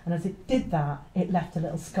crystals. And as it did that, it left a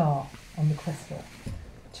little scar on the crystal,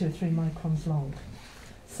 2 or 3 microns long.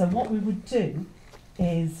 So what we would do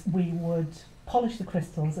is we would polish the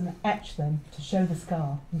crystals and etch them to show the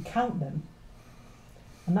scar and count them.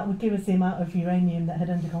 And that would give us the amount of uranium that had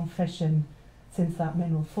undergone fission since that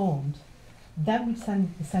mineral formed. Then we'd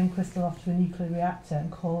send the same crystal off to a nuclear reactor and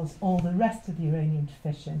cause all the rest of the uranium to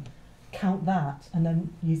fission, count that, and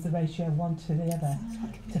then use the ratio of 1 to the other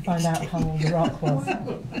to find out how old the rock was.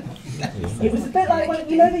 It was a bit like when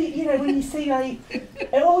when you see, like,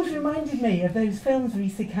 it always reminded me of those films where you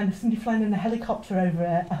see kind of somebody flying in a helicopter over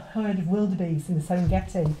a herd of wildebeest in the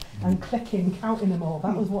Serengeti and clicking, counting them all.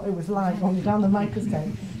 That was what it was like when you're down the microscope,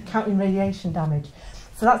 counting radiation damage.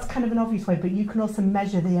 So that's kind of an obvious way, but you can also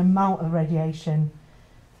measure the amount of radiation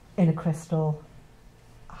in a crystal,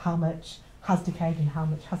 how much has decayed and how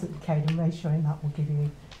much hasn't decayed, and ratioing that will give you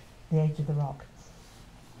the age of the rock.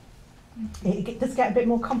 It does get a bit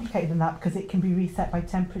more complicated than that because it can be reset by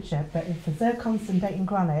temperature, but for zircons and dating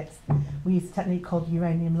granites, we use a technique called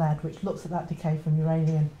uranium lead, which looks at that decay from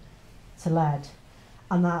uranium to lead,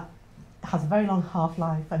 and that has a very long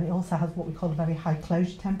half-life, and it also has what we call a very high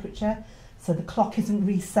closure temperature, so the clock isn't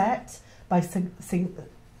reset by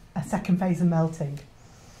a second phase of melting.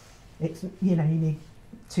 It's, you need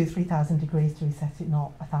 2,000 to 3,000 degrees to reset it,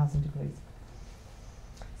 not 1,000 degrees.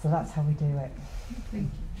 So that's how we do it. Thank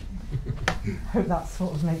you. Hope that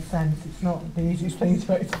sort of makes sense. It's not the easiest thing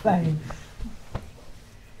to explain.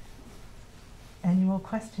 Any more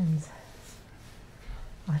questions?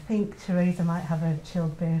 I think Teresa might have a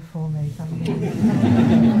chilled beer for me.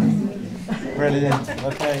 Brilliant.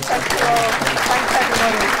 Okay. Thanks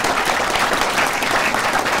everybody.